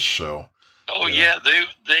guys. So. Oh, yeah,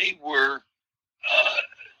 they were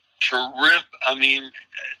terrific. I mean,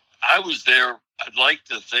 I was there, I'd like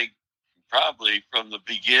to think, probably from the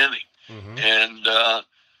beginning. Mm-hmm.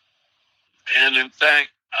 And in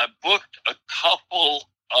fact, I booked a couple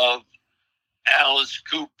of Alice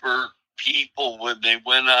Cooper people when they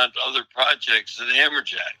went on to other projects at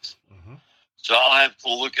Hammerjacks. Mm-hmm. So I'll have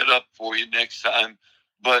to look it up for you next time.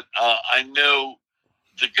 But I know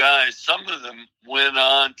the guys, some of them went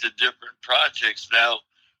on to different projects. Now,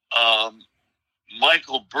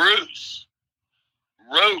 Michael Bruce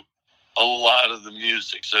wrote a lot of the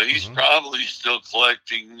music, so he's mm-hmm. probably still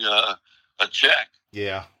collecting a check.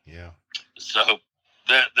 Yeah. So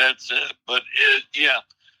that's it. But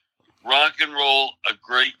rock and roll, a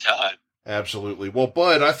great time. Absolutely. Well,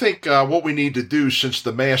 Bud, I think what we need to do, since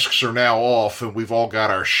the masks are now off and we've all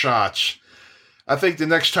got our shots, I think the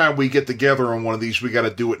next time we get together on one of these, we got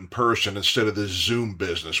to do it in person instead of this Zoom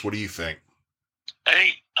business. What do you think?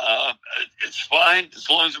 Hey, it's fine as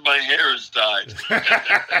long as my hair is dyed.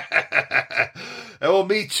 Well,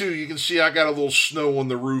 me too. You can see I got a little snow on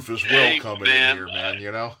the roof as well coming in here, man.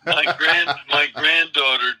 My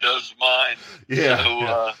granddaughter does mine. Yeah. So,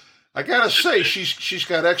 yeah. I gotta say, she's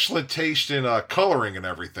got excellent taste in coloring and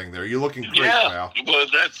everything. There, you're looking great, pal. Well,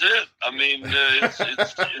 that's it. I mean,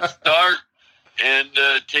 it's dark, and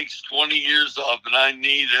it takes 20 years off, and I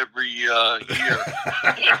need every year.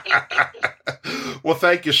 Well,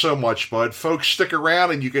 thank you so much, Bud. Folks, stick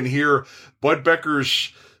around, and you can hear Bud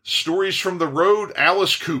Becker's Stories from the Road.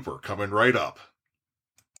 Alice Cooper coming right up.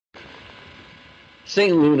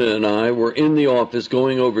 St. Luna and I were in the office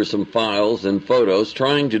going over some files and photos,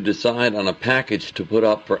 trying to decide on a package to put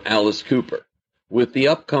up for Alice Cooper. With the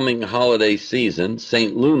upcoming holiday season,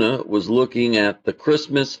 St. Luna was looking at the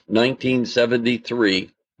Christmas 1973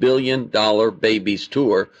 $1 Billion Babies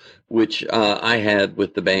Tour, which I had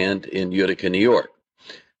with the band in Utica, New York.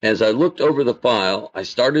 As I looked over the file, I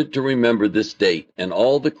started to remember this date and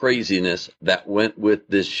all the craziness that went with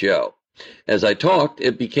this show. As I talked,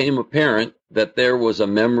 it became apparent that there was a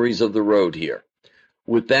Memories of the Road here.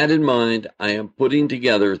 With that in mind, I am putting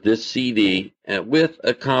together this CD with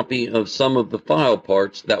a copy of some of the file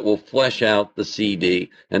parts that will flesh out the CD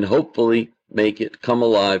and hopefully make it come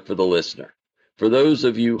alive for the listener. For those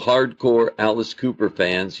of you hardcore Alice Cooper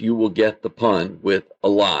fans, you will get the pun with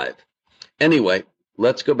alive. Anyway,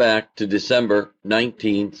 let's go back to December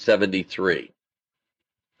 1973.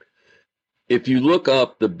 If you look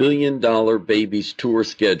up the $1 Billion Babies Tour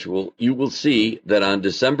schedule, you will see that on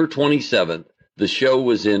December 27th, the show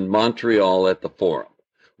was in Montreal at the Forum,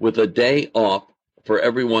 with a day off for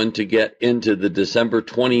everyone to get into the December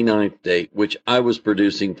 29th date, which I was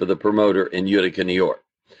producing for the promoter in Utica, New York.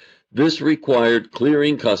 This required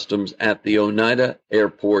clearing customs at the Oneida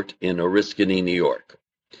Airport in Oriskany, New York.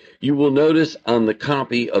 You will notice on the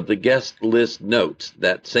copy of the guest list notes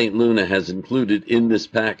that St. Luna has included in this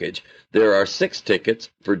package, there are 6 tickets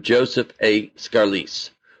for Joseph A.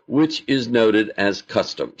 Scalise, which is noted as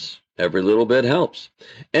customs. Every little bit helps.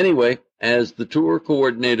 Anyway, as the tour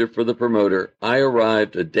coordinator for the promoter, I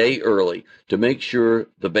arrived a day early to make sure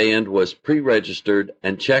the band was pre-registered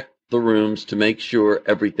and checked the rooms to make sure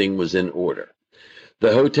everything was in order.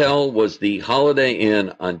 The hotel was the Holiday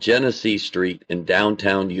Inn on Genesee Street in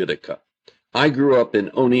downtown Utica. I grew up in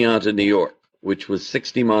Oneonta, New York, which was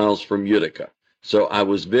 60 miles from Utica, so I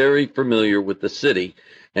was very familiar with the city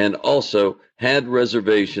and also had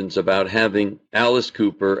reservations about having Alice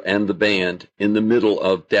Cooper and the band in the middle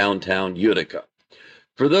of downtown Utica.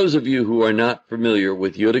 For those of you who are not familiar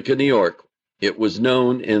with Utica, New York, it was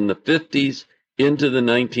known in the 50s into the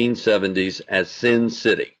 1970s as Sin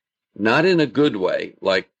City. Not in a good way,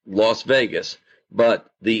 like Las Vegas, but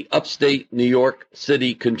the upstate New York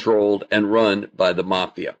City controlled and run by the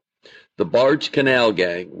mafia. The Barge Canal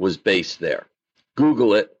Gang was based there.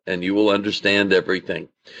 Google it, and you will understand everything.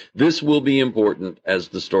 This will be important as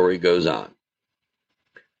the story goes on.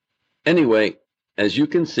 Anyway, as you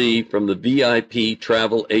can see from the VIP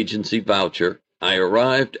travel agency voucher, I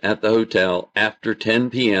arrived at the hotel after 10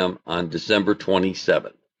 p.m. on December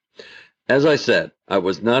 27th. As I said, I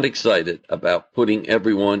was not excited about putting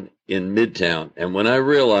everyone in Midtown, and when I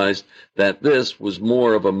realized that this was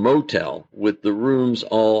more of a motel with the rooms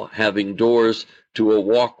all having doors to a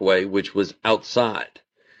walkway which was outside.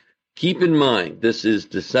 Keep in mind, this is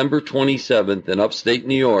December 27th in upstate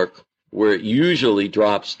New York, where it usually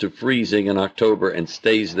drops to freezing in October and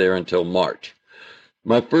stays there until March.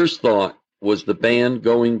 My first thought was the band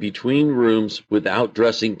going between rooms without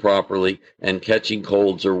dressing properly and catching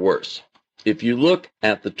colds or worse. If you look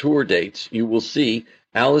at the tour dates, you will see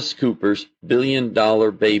Alice Cooper's $1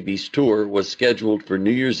 Billion Babies tour was scheduled for New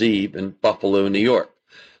Year's Eve in Buffalo, New York.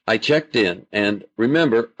 I checked in, and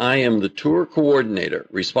remember, I am the tour coordinator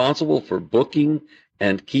responsible for booking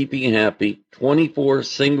and keeping happy 24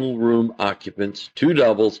 single-room occupants, 2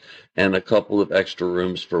 doubles, and a couple of extra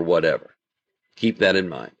rooms for whatever. Keep that in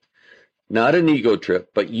mind. Not an ego trip,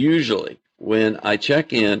 but usually when I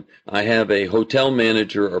check in, I have a hotel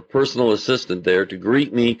manager or personal assistant there to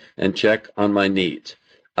greet me and check on my needs.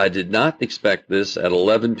 I did not expect this at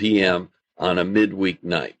 11 p.m. on a midweek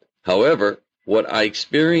night. However, what I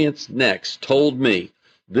experienced next told me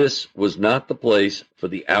this was not the place for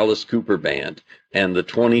the Alice Cooper Band and the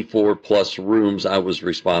 24-plus rooms I was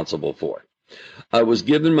responsible for. I was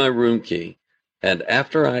given my room key, and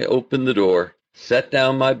after I opened the door, set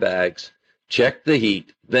down my bags, checked the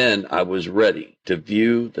heat, then I was ready to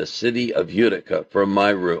view the city of Utica from my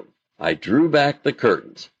room. I drew back the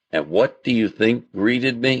curtains, and what do you think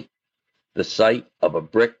greeted me? The sight of a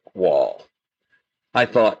brick wall. I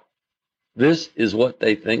thought, this is what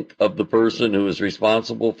they think of the person who is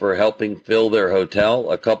responsible for helping fill their hotel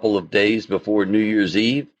a couple of days before New Year's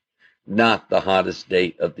Eve? Not the hottest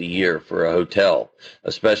date of the year for a hotel,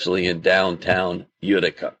 especially in downtown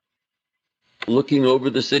Utica. Looking over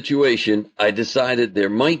the situation, I decided there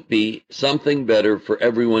might be something better for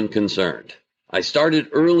everyone concerned. I started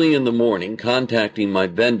early in the morning contacting my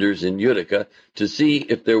vendors in Utica to see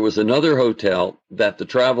if there was another hotel that the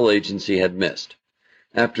travel agency had missed.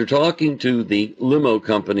 After talking to the limo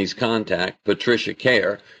company's contact, Patricia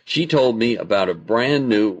Kerr, she told me about a brand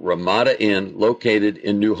new Ramada Inn located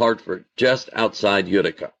in New Hartford, just outside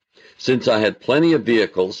Utica. Since I had plenty of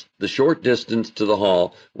vehicles, the short distance to the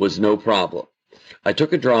hall was no problem. I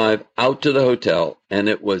took a drive out to the hotel, and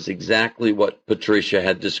it was exactly what Patricia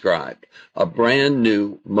had described, a brand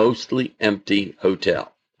new, mostly empty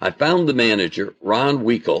hotel. I found the manager, Ron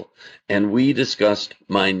Weekle, and we discussed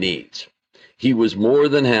my needs. He was more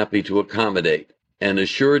than happy to accommodate and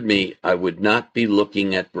assured me I would not be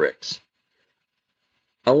looking at bricks.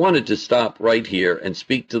 I wanted to stop right here and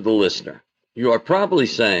speak to the listener. You are probably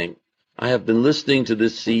saying, I have been listening to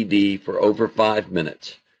this CD for over 5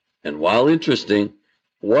 minutes. And while interesting,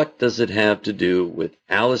 what does it have to do with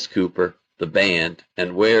Alice Cooper, the band,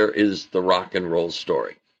 and where is the rock and roll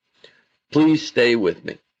story? Please stay with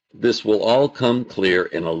me. This will all come clear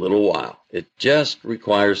in a little while. It just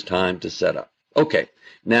requires time to set up. Okay,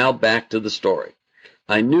 now back to the story.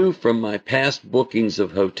 I knew from my past bookings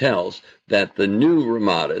of hotels that the new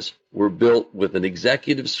Ramadas were built with an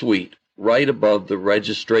executive suite right above the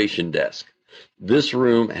registration desk. This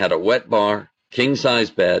room had a wet bar, king-size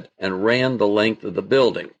bed, and ran the length of the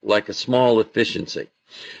building, like a small efficiency.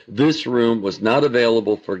 This room was not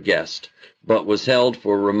available for guests, but was held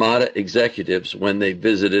for Ramada executives when they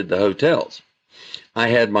visited the hotels. I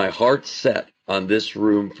had my heart set on this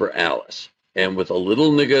room for Alice, and with a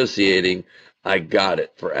little negotiating, I got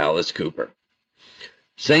it for Alice Cooper.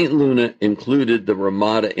 St. Luna included the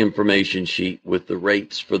Ramada information sheet with the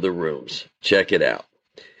rates for the rooms. Check it out.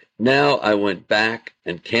 Now I went back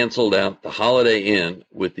and canceled out the Holiday Inn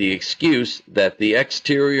with the excuse that the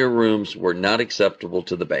exterior rooms were not acceptable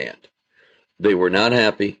to the band. They were not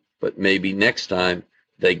happy, but maybe next time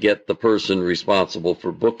they get the person responsible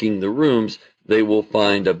for booking the rooms, they will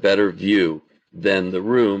find a better view than the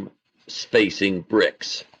room facing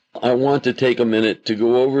bricks. I want to take a minute to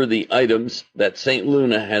go over the items that St.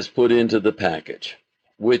 Luna has put into the package,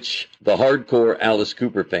 which the hardcore Alice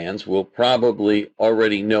Cooper fans will probably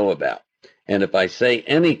already know about. And if I say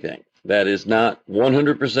anything that is not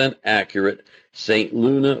 100% accurate, St.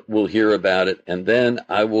 Luna will hear about it, and then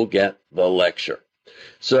I will get the lecture.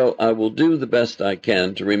 So I will do the best I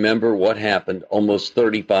can to remember what happened almost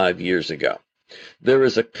 35 years ago. There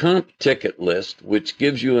is a comp ticket list which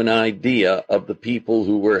gives you an idea of the people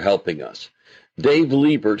who were helping us. Dave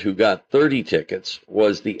Liebert, who got 30 tickets,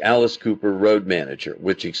 was the Alice Cooper road manager,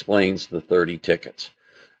 which explains the 30 tickets.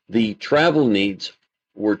 The travel needs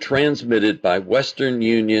were transmitted by Western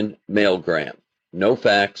Union mailgram. No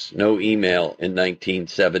fax, no email in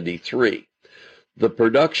 1973. The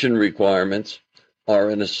production requirements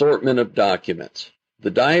are an assortment of documents.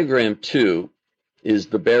 The diagram 2 is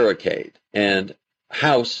the barricade, and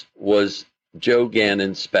house was Joe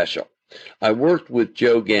Gannon's special. I worked with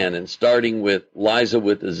Joe Gannon, starting with Liza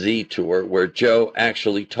with a Z tour, where Joe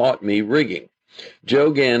actually taught me rigging.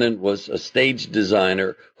 Joe Gannon was a stage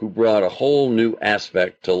designer who brought a whole new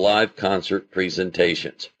aspect to live concert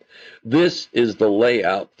presentations. This is the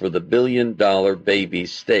layout for the $1 Billion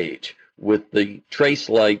Babies stage, with the trace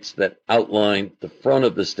lights that outline the front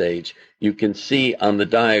of the stage. You can see on the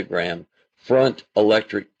diagram front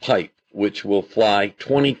electric pipe, which will fly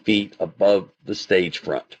 20 feet above the stage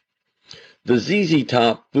front. The ZZ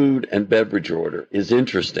Top food and beverage order is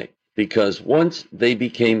interesting because once they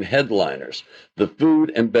became headliners, the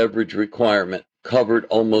food and beverage requirement covered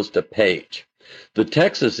almost a page. The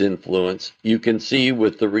Texas influence you can see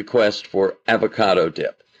with the request for avocado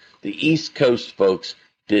dip. The East Coast folks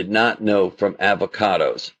did not know from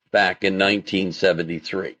avocados back in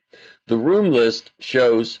 1973. The room list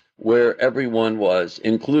shows where everyone was,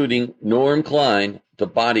 including Norm Klein, the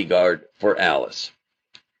bodyguard for Alice.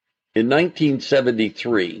 In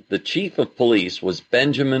 1973, the chief of police was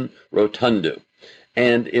Benjamin Rotundu,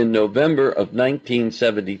 and in November of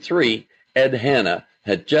 1973, Ed Hanna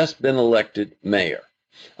had just been elected mayor.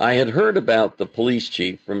 I had heard about the police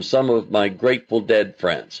chief from some of my Grateful Dead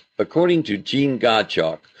friends. According to Gene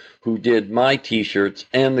Gottschalk, who did my T-shirts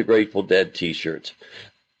and the Grateful Dead T-shirts,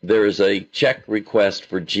 there is a check request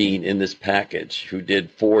for Gene in this package, who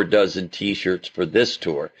did 4 dozen T-shirts for this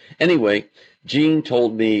tour. Anyway, Gene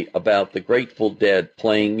told me about the Grateful Dead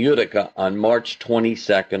playing Utica on March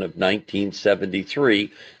 22nd of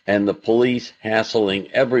 1973 and the police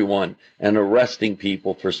hassling everyone and arresting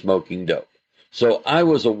people for smoking dope. So I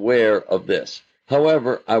was aware of this.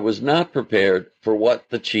 However, I was not prepared for what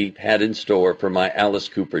the chief had in store for my Alice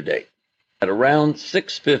Cooper date. At around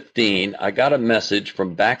 6:15, I got a message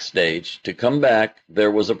from backstage to come back.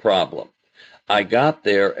 There was a problem. I got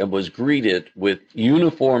there and was greeted with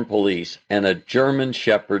uniformed police and a German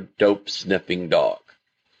Shepherd dope-sniffing dog.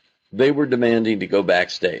 They were demanding to go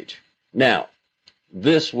backstage. Now,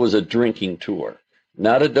 this was a drinking tour,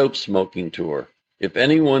 not a dope-smoking tour. If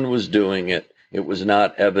anyone was doing it, it was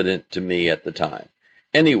not evident to me at the time.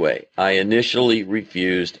 Anyway, I initially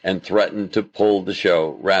refused and threatened to pull the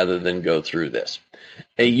show rather than go through this.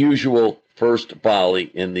 A usual first volley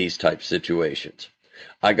in these type situations.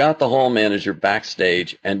 I got the hall manager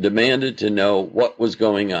backstage and demanded to know what was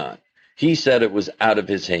going on. He said it was out of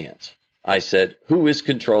his hands. I said, "Who is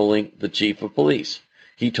controlling the chief of police?"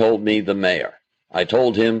 He told me the mayor. I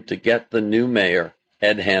told him to get the new mayor,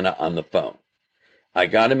 Ed Hanna, on the phone. I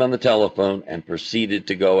got him on the telephone and proceeded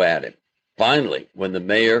to go at him. Finally, when the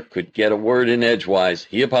mayor could get a word in edgewise,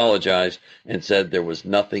 he apologized and said there was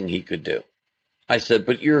nothing he could do. I said,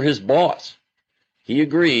 "But you're his boss." He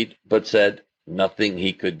agreed, but said nothing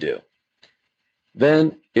he could do.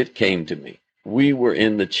 Then it came to me. We were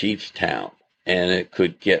in the chief's town, and it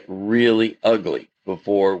could get really ugly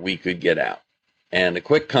before we could get out. And a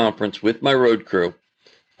quick conference with my road crew,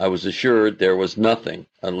 I was assured there was nothing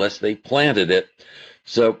unless they planted it.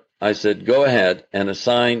 So I said, go ahead, and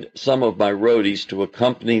assigned some of my roadies to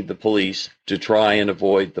accompany the police to try and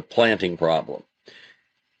avoid the planting problem.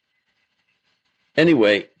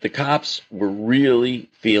 Anyway, the cops were really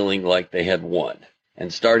feeling like they had won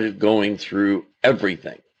and started going through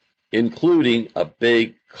everything, including a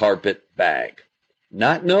big carpet bag,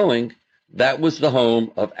 not knowing that was the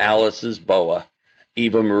home of Alice's boa,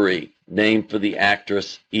 Eva Marie, named for the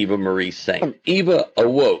actress Eva Marie Saint. Eva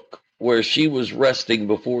awoke where she was resting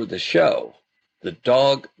before the show. The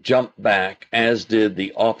dog jumped back, as did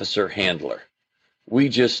the officer handler. We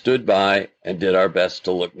just stood by and did our best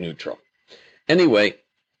to look neutral. Anyway,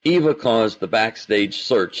 Eva caused the backstage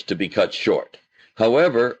search to be cut short.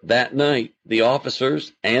 However, that night, the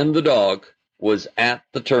officers and the dog was at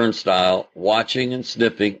the turnstile watching and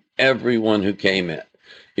sniffing everyone who came in.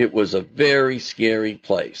 It was a very scary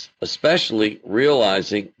place, especially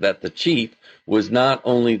realizing that the chief was not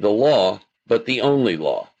only the law, but the only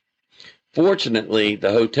law. Fortunately,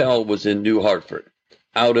 the hotel was in New Hartford,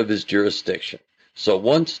 out of his jurisdiction. So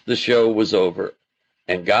once the show was over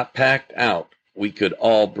and got packed out, we could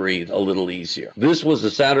all breathe a little easier. This was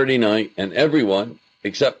a Saturday night, and everyone,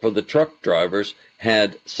 except for the truck drivers,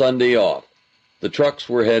 had Sunday off. The trucks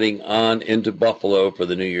were heading on into Buffalo for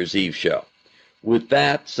the New Year's Eve show. With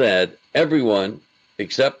that said, everyone,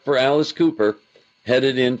 except for Alice Cooper,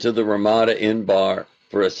 headed into the Ramada Inn bar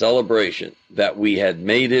for a celebration that we had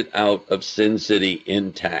made it out of Sin City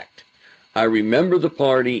intact. I remember the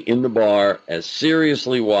party in the bar as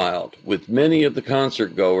seriously wild, with many of the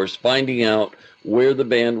concert goers finding out where the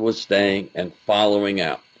band was staying and following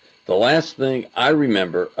out. The last thing I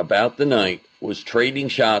remember about the night was trading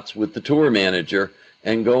shots with the tour manager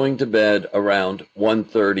and going to bed around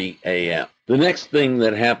 1:30 a.m. The next thing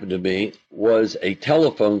that happened to me was a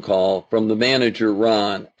telephone call from the manager,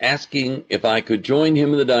 Ron, asking if I could join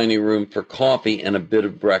him in the dining room for coffee and a bit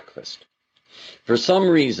of breakfast. For some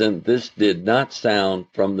reason, this did not sound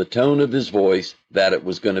from the tone of his voice that it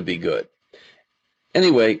was going to be good.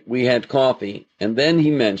 Anyway, we had coffee, and then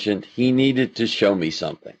he mentioned he needed to show me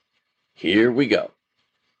something. Here we go.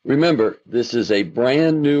 Remember, this is a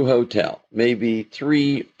brand new hotel, maybe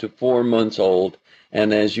 3 to 4 months old,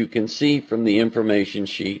 and as you can see from the information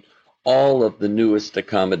sheet, all of the newest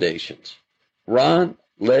accommodations. Ron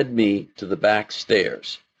led me to the back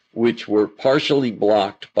stairs, which were partially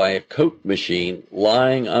blocked by a Coke machine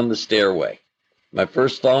lying on the stairway. My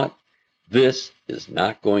first thought, this is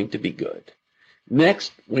not going to be good.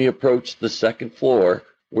 Next, we approached the second floor,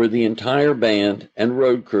 where the entire band and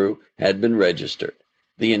road crew had been registered.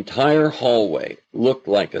 The entire hallway looked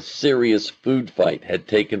like a serious food fight had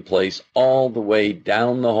taken place all the way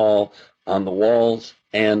down the hall on the walls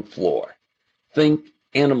and floor. Think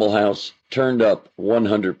Animal House turned up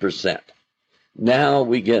 100%. Now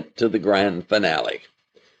we get to the grand finale.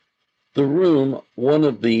 The room, one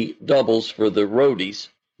of the doubles for the roadies,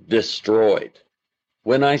 destroyed.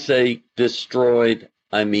 When I say destroyed,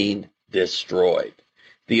 I mean destroyed.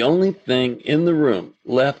 The only thing in the room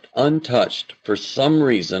left untouched for some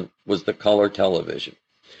reason was the color television.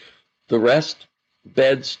 The rest,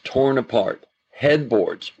 beds torn apart,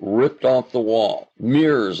 headboards ripped off the wall,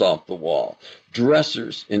 mirrors off the wall,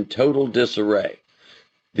 dressers in total disarray.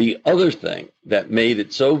 The other thing that made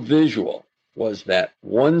it so visual was that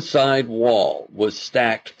one side wall was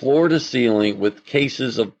stacked floor to ceiling with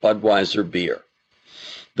cases of Budweiser beer.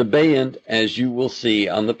 The band, as you will see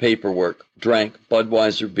on the paperwork, drank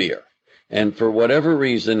Budweiser beer, and for whatever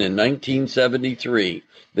reason in 1973,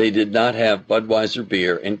 they did not have Budweiser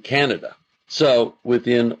beer in Canada. So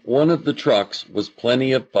within one of the trucks was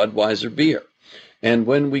plenty of Budweiser beer, and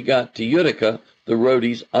when we got to Utica, the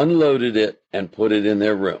roadies unloaded it and put it in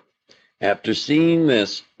their room. After seeing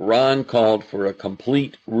this, Ron called for a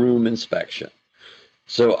complete room inspection.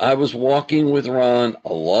 So I was walking with Ron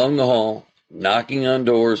along the hall, knocking on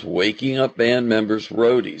doors, waking up band members,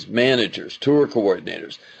 roadies, managers, tour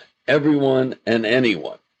coordinators, everyone and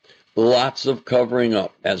anyone. Lots of covering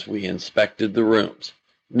up as we inspected the rooms.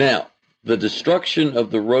 Now, the destruction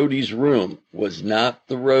of the roadies' room was not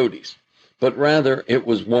the roadies, but rather it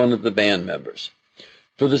was one of the band members.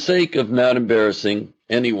 For the sake of not embarrassing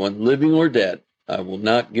anyone, living or dead, I will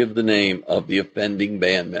not give the name of the offending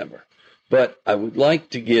band member, but I would like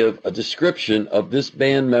to give a description of this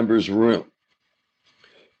band member's room.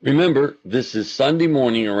 Remember, this is Sunday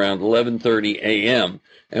morning around 11:30 a.m.,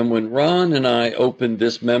 and when Ron and I opened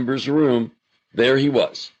this member's room, there he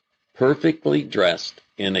was, perfectly dressed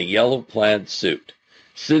in a yellow plaid suit,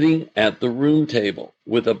 sitting at the room table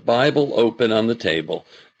with a Bible open on the table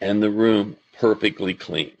and the room perfectly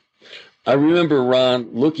clean. I remember Ron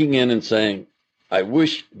looking in and saying, "I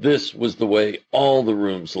wish this was the way all the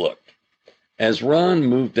rooms looked." As Ron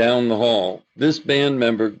moved down the hall, this band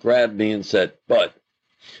member grabbed me and said, "Bud,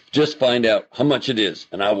 just find out how much it is,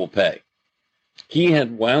 and I will pay." He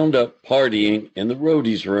had wound up partying in the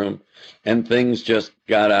roadies' room, and things just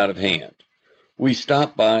got out of hand. We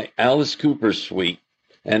stopped by Alice Cooper's suite,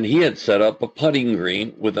 and he had set up a putting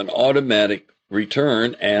green with an automatic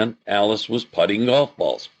return, and Alice was putting golf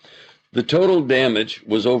balls. The total damage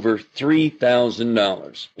was over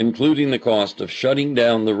 $3,000, including the cost of shutting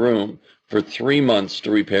down the room for 3 months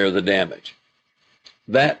to repair the damage.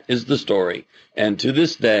 That is the story, and to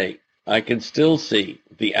this day, I can still see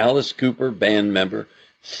the Alice Cooper band member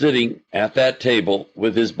sitting at that table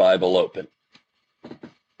with his Bible open.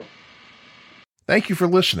 Thank you for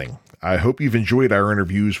listening. I hope you've enjoyed our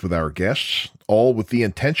interviews with our guests, all with the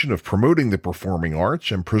intention of promoting the performing arts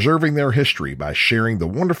and preserving their history by sharing the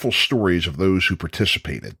wonderful stories of those who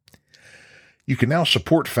participated. You can now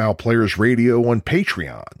support Foul Players Radio on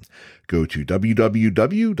Patreon. Go to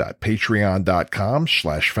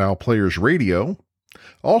www.patreon.com/foulplayersradio.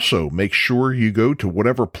 Also, make sure you go to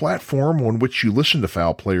whatever platform on which you listen to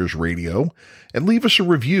Foul Players Radio and leave us a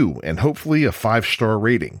review and hopefully a 5-star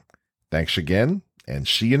rating. Thanks again, and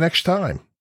see you next time.